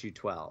read issue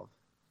 12,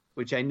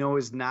 which I know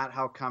is not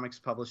how comics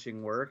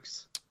publishing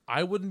works.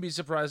 I wouldn't be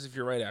surprised if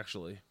you're right,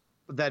 actually.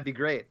 That'd be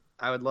great.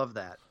 I would love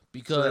that.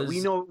 Because so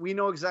that we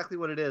know exactly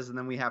what it is, and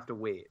then we have to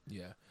wait.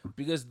 Yeah,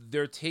 because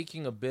they're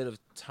taking a bit of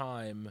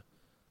time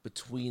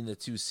between the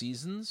two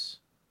seasons.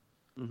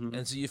 Mm-hmm.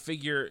 And so you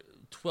figure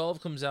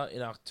 12 comes out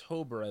in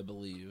October, I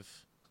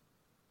believe.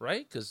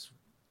 Right? Because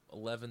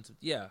 11th,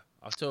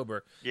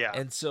 October. Yeah.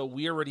 And so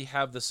we already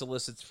have the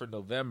solicits for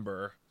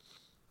November,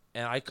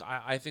 and I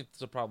think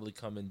this will probably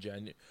come in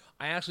January.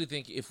 I actually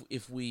think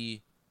if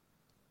we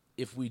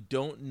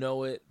don't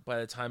know it by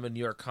the time of New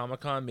York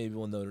Comic Con, maybe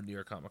we'll know it at New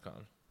York Comic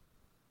Con.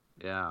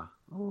 Yeah.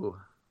 Ooh.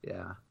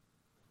 Yeah.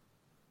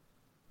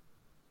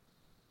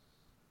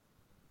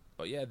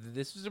 But yeah,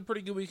 this was a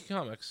pretty good week of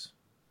comics.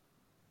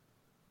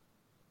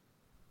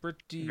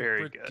 Pretty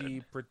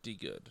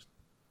good.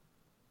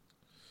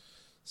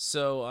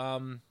 So,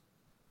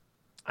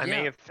 I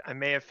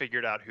may have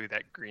figured out who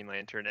that Green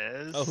Lantern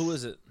is. Oh, who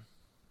is it?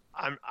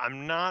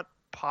 I'm not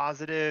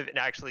positive. And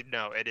actually,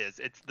 no, it is.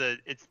 It's the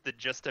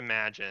Just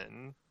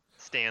Imagine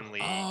Stan Lee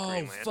Green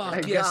Lantern.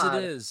 Fuck yes,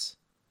 it is.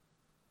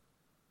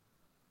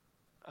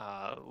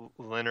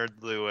 Leonard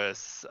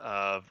Lewis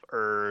of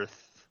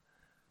Earth.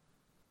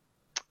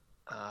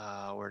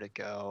 Where'd it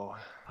go?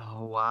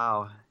 Oh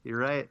wow, you're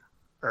right.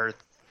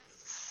 Earth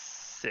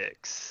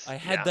 6. I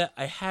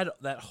had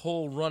that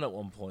whole run at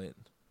one point.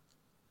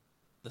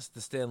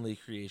 The Stan Lee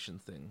creation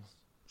thing.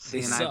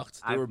 They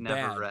sucked. They were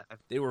bad.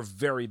 They were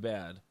very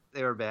bad.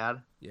 They were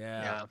bad?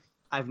 Yeah.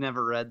 I've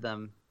never read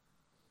them.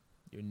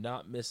 You're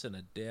not missing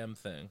a damn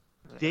thing.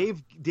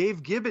 Dave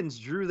Gibbons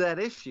drew that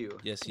issue.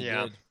 Yes, he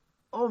did.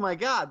 Oh my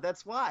God,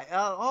 that's why.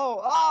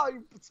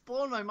 It's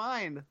blowing my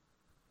mind.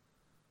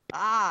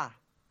 I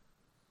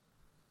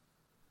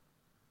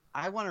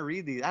want to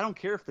read these. I don't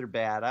care if they're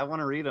bad. I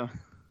want to read them.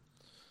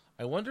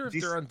 I wonder if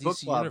they're on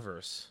DC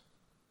Universe.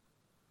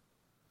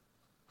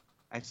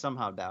 I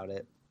somehow doubt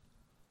it.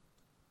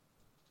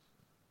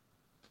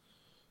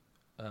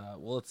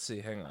 Well, let's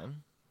see. Hang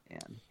on.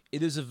 Man.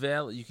 It is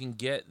available. You can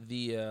get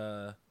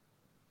the.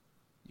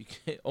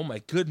 Oh my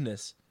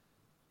goodness!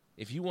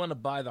 If you want to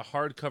buy the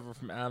hardcover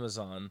from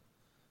Amazon,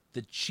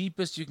 the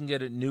cheapest you can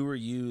get it new or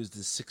used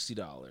is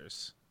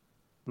 $60.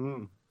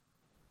 Hmm.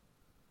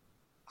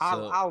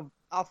 I'll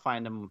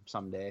find them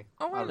someday.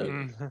 Oh, I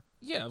know.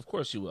 Yeah, of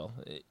course you will.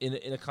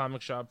 In a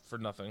comic shop for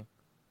nothing.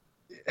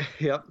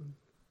 Yep.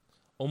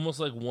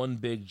 Almost like one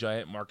big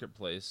giant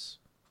marketplace.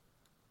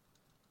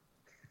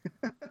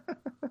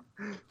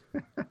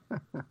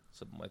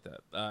 Something like that.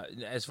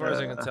 As far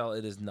as I can tell,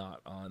 it is not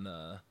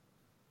on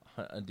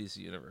DC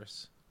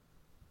Universe.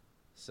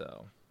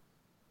 So.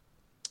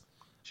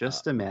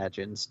 Just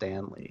imagine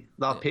Stan Lee.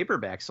 The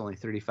paperback's only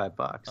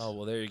 $35. Oh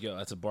well, there you go.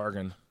 That's a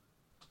bargain.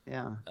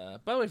 Yeah.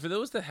 By the way, for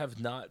those that have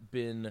not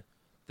gotten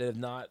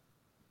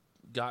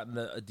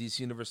a DC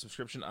Universe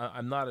subscription,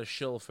 I'm not a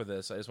shill for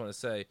this. I just want to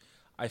say,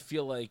 I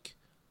feel like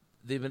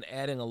they've been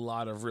adding a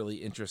lot of really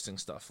interesting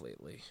stuff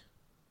lately,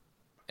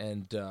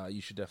 and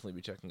you should definitely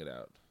be checking it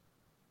out.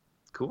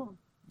 Cool.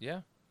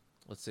 Yeah.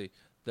 Let's see.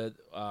 The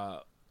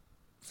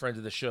friend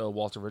of the show,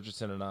 Walter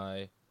Richardson, and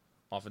I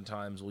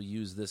oftentimes will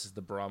use this as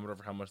the barometer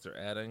for how much they're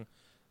adding.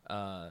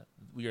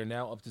 We are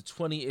now up to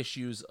 20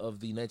 issues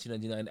of the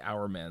 1999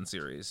 Hour Man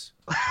series.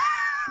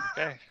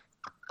 Okay.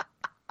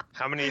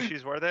 How many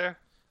issues were there?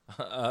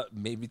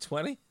 Maybe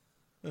 20?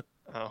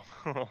 Oh.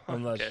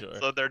 I'm not sure.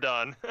 So they're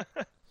done.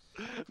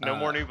 No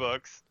more new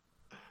books.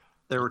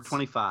 There were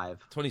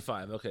 25.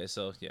 25, okay,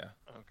 so yeah.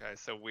 Okay,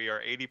 so we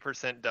are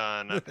 80%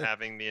 done of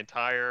having the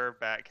entire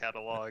back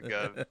catalog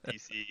of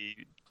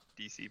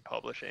DC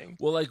publishing.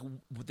 Well, like,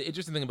 the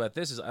interesting thing about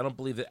this is I don't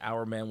believe that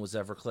Hour Man was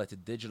ever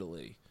collected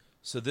digitally.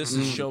 So this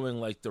is showing,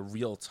 like, the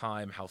real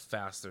time how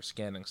fast they're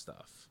scanning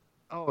stuff.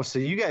 Oh, so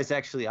you guys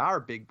actually are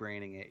big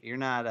braining it. You're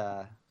not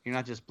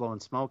just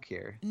blowing smoke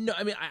here. No,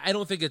 I mean, I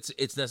don't think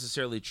it's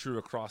necessarily true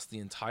across the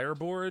entire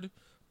board,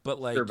 but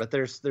like, sure, but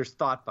there's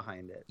thought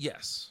behind it.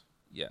 Yes.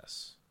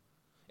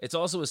 It's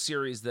also a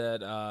series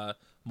that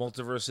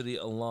Multiversity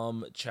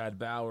alum Chad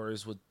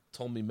Bowers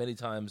told me many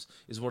times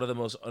is one of the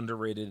most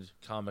underrated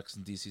comics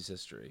in DC's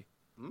history.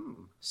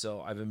 So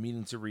I've been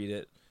meaning to read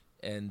it,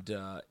 and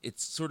it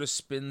sort of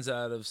spins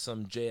out of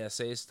some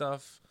JSA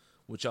stuff,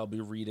 which I'll be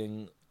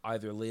reading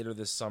either later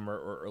this summer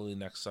or early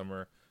next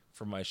summer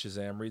for my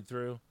Shazam read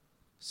through.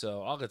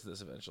 So I'll get to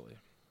this eventually.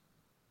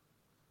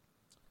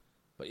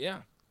 But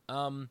yeah,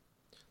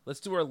 let's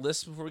do our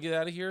list before we get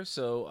out of here.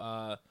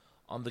 So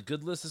on the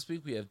good list this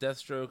week, we have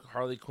Deathstroke,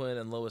 Harley Quinn,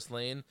 and Lois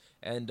Lane.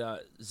 And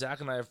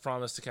Zach and I have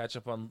promised to catch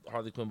up on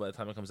Harley Quinn by the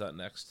time it comes out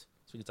next,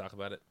 so we can talk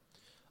about it.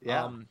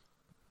 Yeah.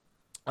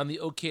 On the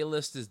OK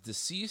list is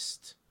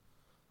Deceased.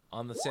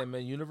 On the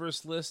Sandman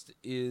Universe list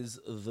is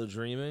The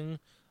Dreaming.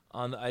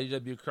 On the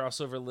IDW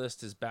crossover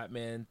list is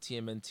Batman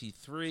TMNT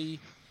 3.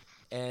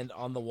 And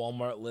on the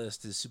Walmart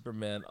list is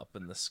Superman Up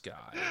in the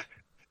Sky.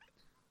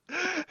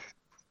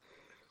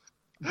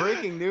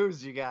 Breaking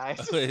news, you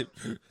guys. Wait,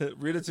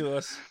 read it to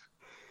us.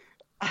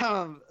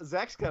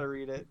 Zach's got to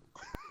read it.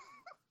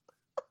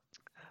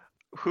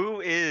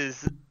 Who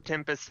is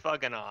Tempest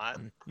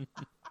Fuggernaut?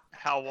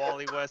 How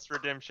Wally West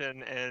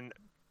redemption and,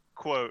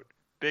 quote,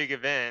 big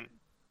event,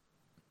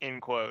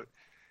 end quote,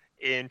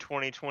 in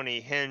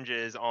 2020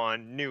 hinges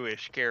on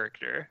newish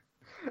character.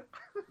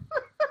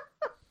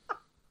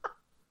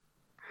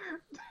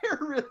 They're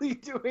really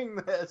doing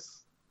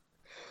this.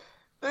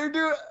 They're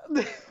doing...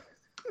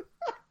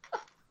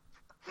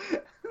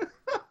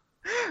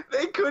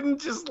 They couldn't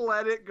just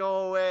let it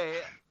go away.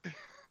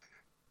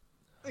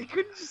 They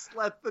couldn't just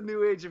let the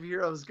New Age of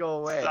Heroes go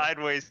away.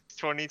 Sideways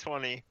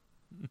 2020.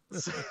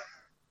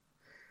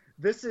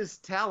 This is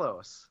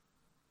Telos,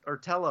 or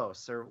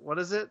what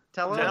is it?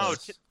 Telos? No,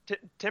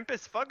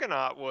 Tempest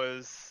Fuggernaut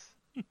was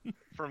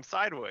from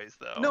Sideways,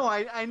 though. No,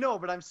 I know,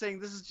 but I'm saying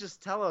this is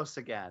just Telos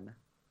again.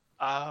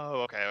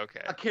 Oh,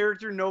 okay. A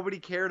character nobody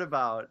cared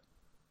about,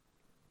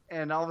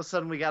 and all of a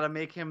sudden we got to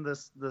make him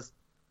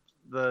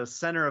the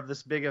center of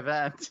this big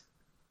event.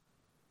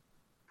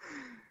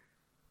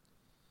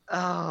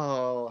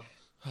 Oh,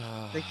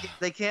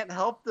 they can't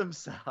help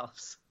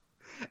themselves.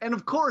 And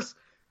of course,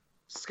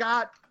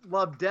 Scott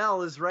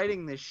Lobdell is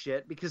writing this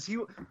shit because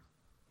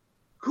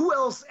who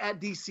else at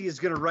DC is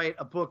going to write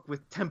a book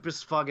with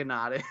Tempest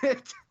Fuggernaut in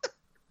it?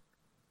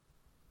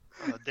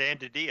 Dan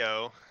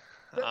DiDio,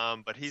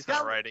 but he's Scott,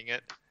 not writing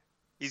it.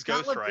 He's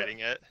Scott ghostwriting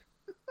it.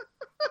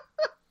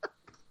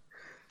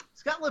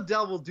 Scott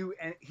Lobdell will do,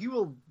 and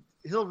he'll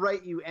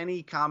write you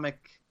any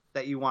comic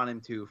that you want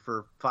him to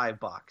for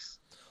 $5.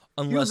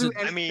 Unless it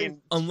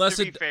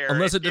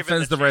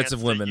defends the rights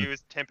of women.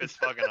 Use Tempest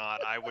Fuggernaut,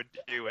 I would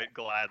do it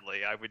gladly.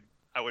 I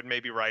would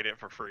maybe write it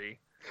for free.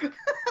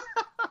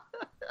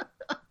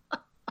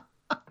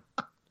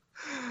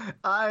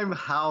 I'm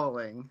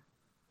howling.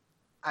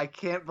 I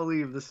can't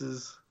believe this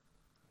is.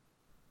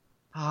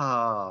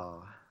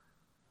 Oh,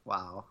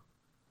 wow.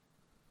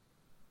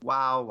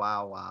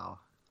 Wow.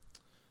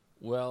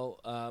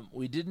 Well,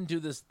 we didn't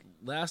do this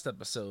last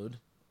episode,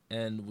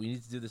 and we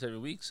need to do this every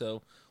week,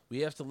 so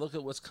we have to look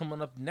at what's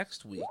coming up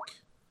next week.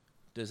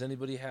 Does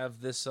anybody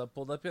have this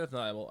pulled up yet? If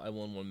not, I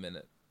will in 1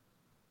 minute.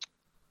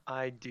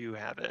 I do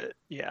have it,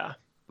 yeah.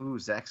 Ooh,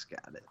 Zach's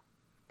got it.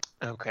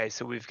 Okay,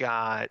 so we've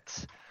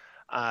got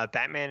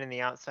Batman and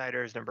the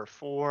Outsiders, number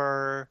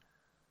 4.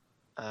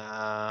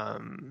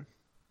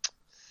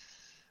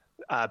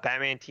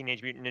 Batman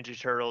Teenage Mutant Ninja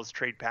Turtles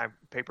trade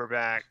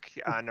paperback,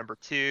 number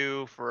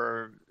 2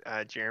 for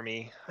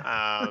Jeremy. He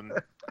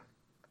probably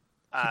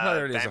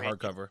already has a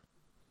hardcover.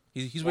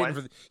 He's waiting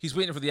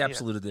for the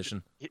absolute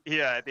edition.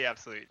 Yeah, the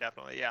absolute,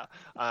 definitely. Yeah,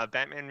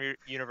 Batman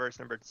Universe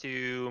number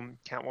 2,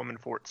 Catwoman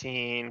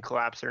 14,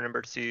 Collapser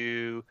number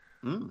 2,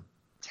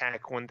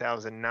 Attack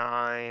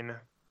 1009,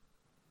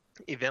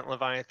 Event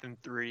Leviathan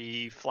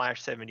 3,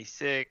 Flash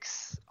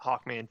 76,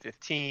 Hawkman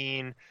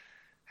 15,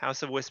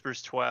 House of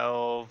Whispers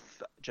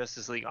 12,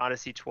 Justice League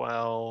Odyssey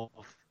 12,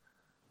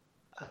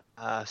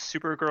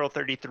 Supergirl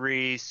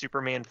 33,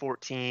 Superman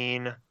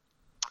 14.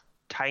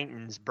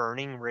 Titans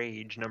Burning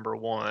Rage number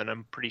 1.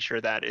 I'm pretty sure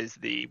that is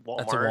the Walmart.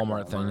 That's a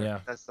Walmart thing, yeah.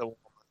 That's the Walmart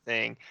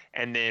thing.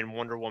 And then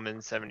Wonder Woman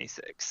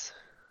 76.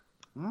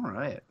 All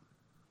right.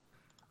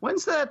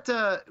 When's that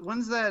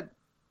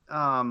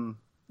Young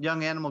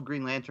Animal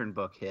Green Lantern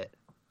book hit?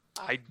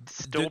 I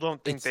still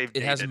don't think they've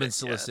it hasn't been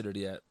solicited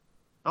yet.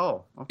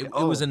 Oh, okay. It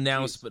was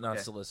announced but not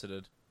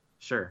solicited.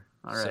 Sure.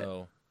 All right.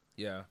 So,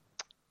 yeah.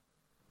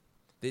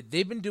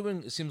 They've been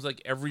doing, it seems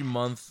like every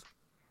month,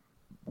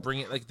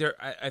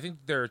 I think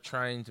they're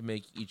trying to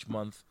make each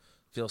month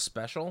feel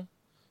special,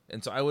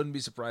 and so I wouldn't be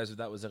surprised if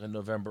that was like a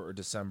November or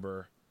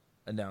December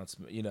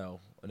announcement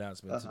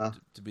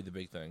to be the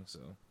big thing. So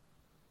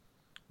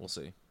we'll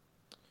see.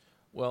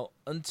 Well,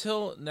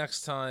 until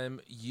next time,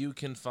 you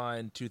can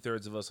find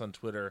 2/3 of us on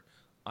Twitter.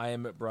 I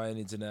am at Brian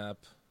Needs an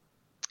App.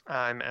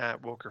 I'm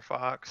at Wilker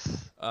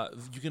Fox.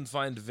 You can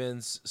find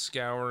Vince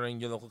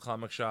scouring your local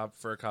comic shop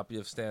for a copy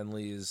of Stan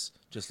Lee's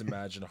Just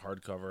Imagine a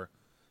hardcover.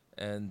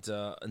 And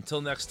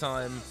until next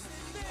time,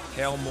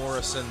 Hail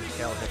Morrison,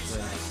 Hail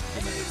Hickman.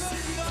 Good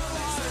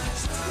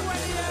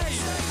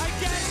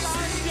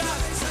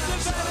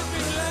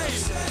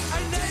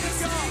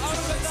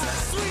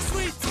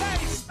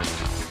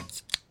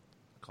night.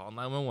 Call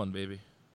 911, baby.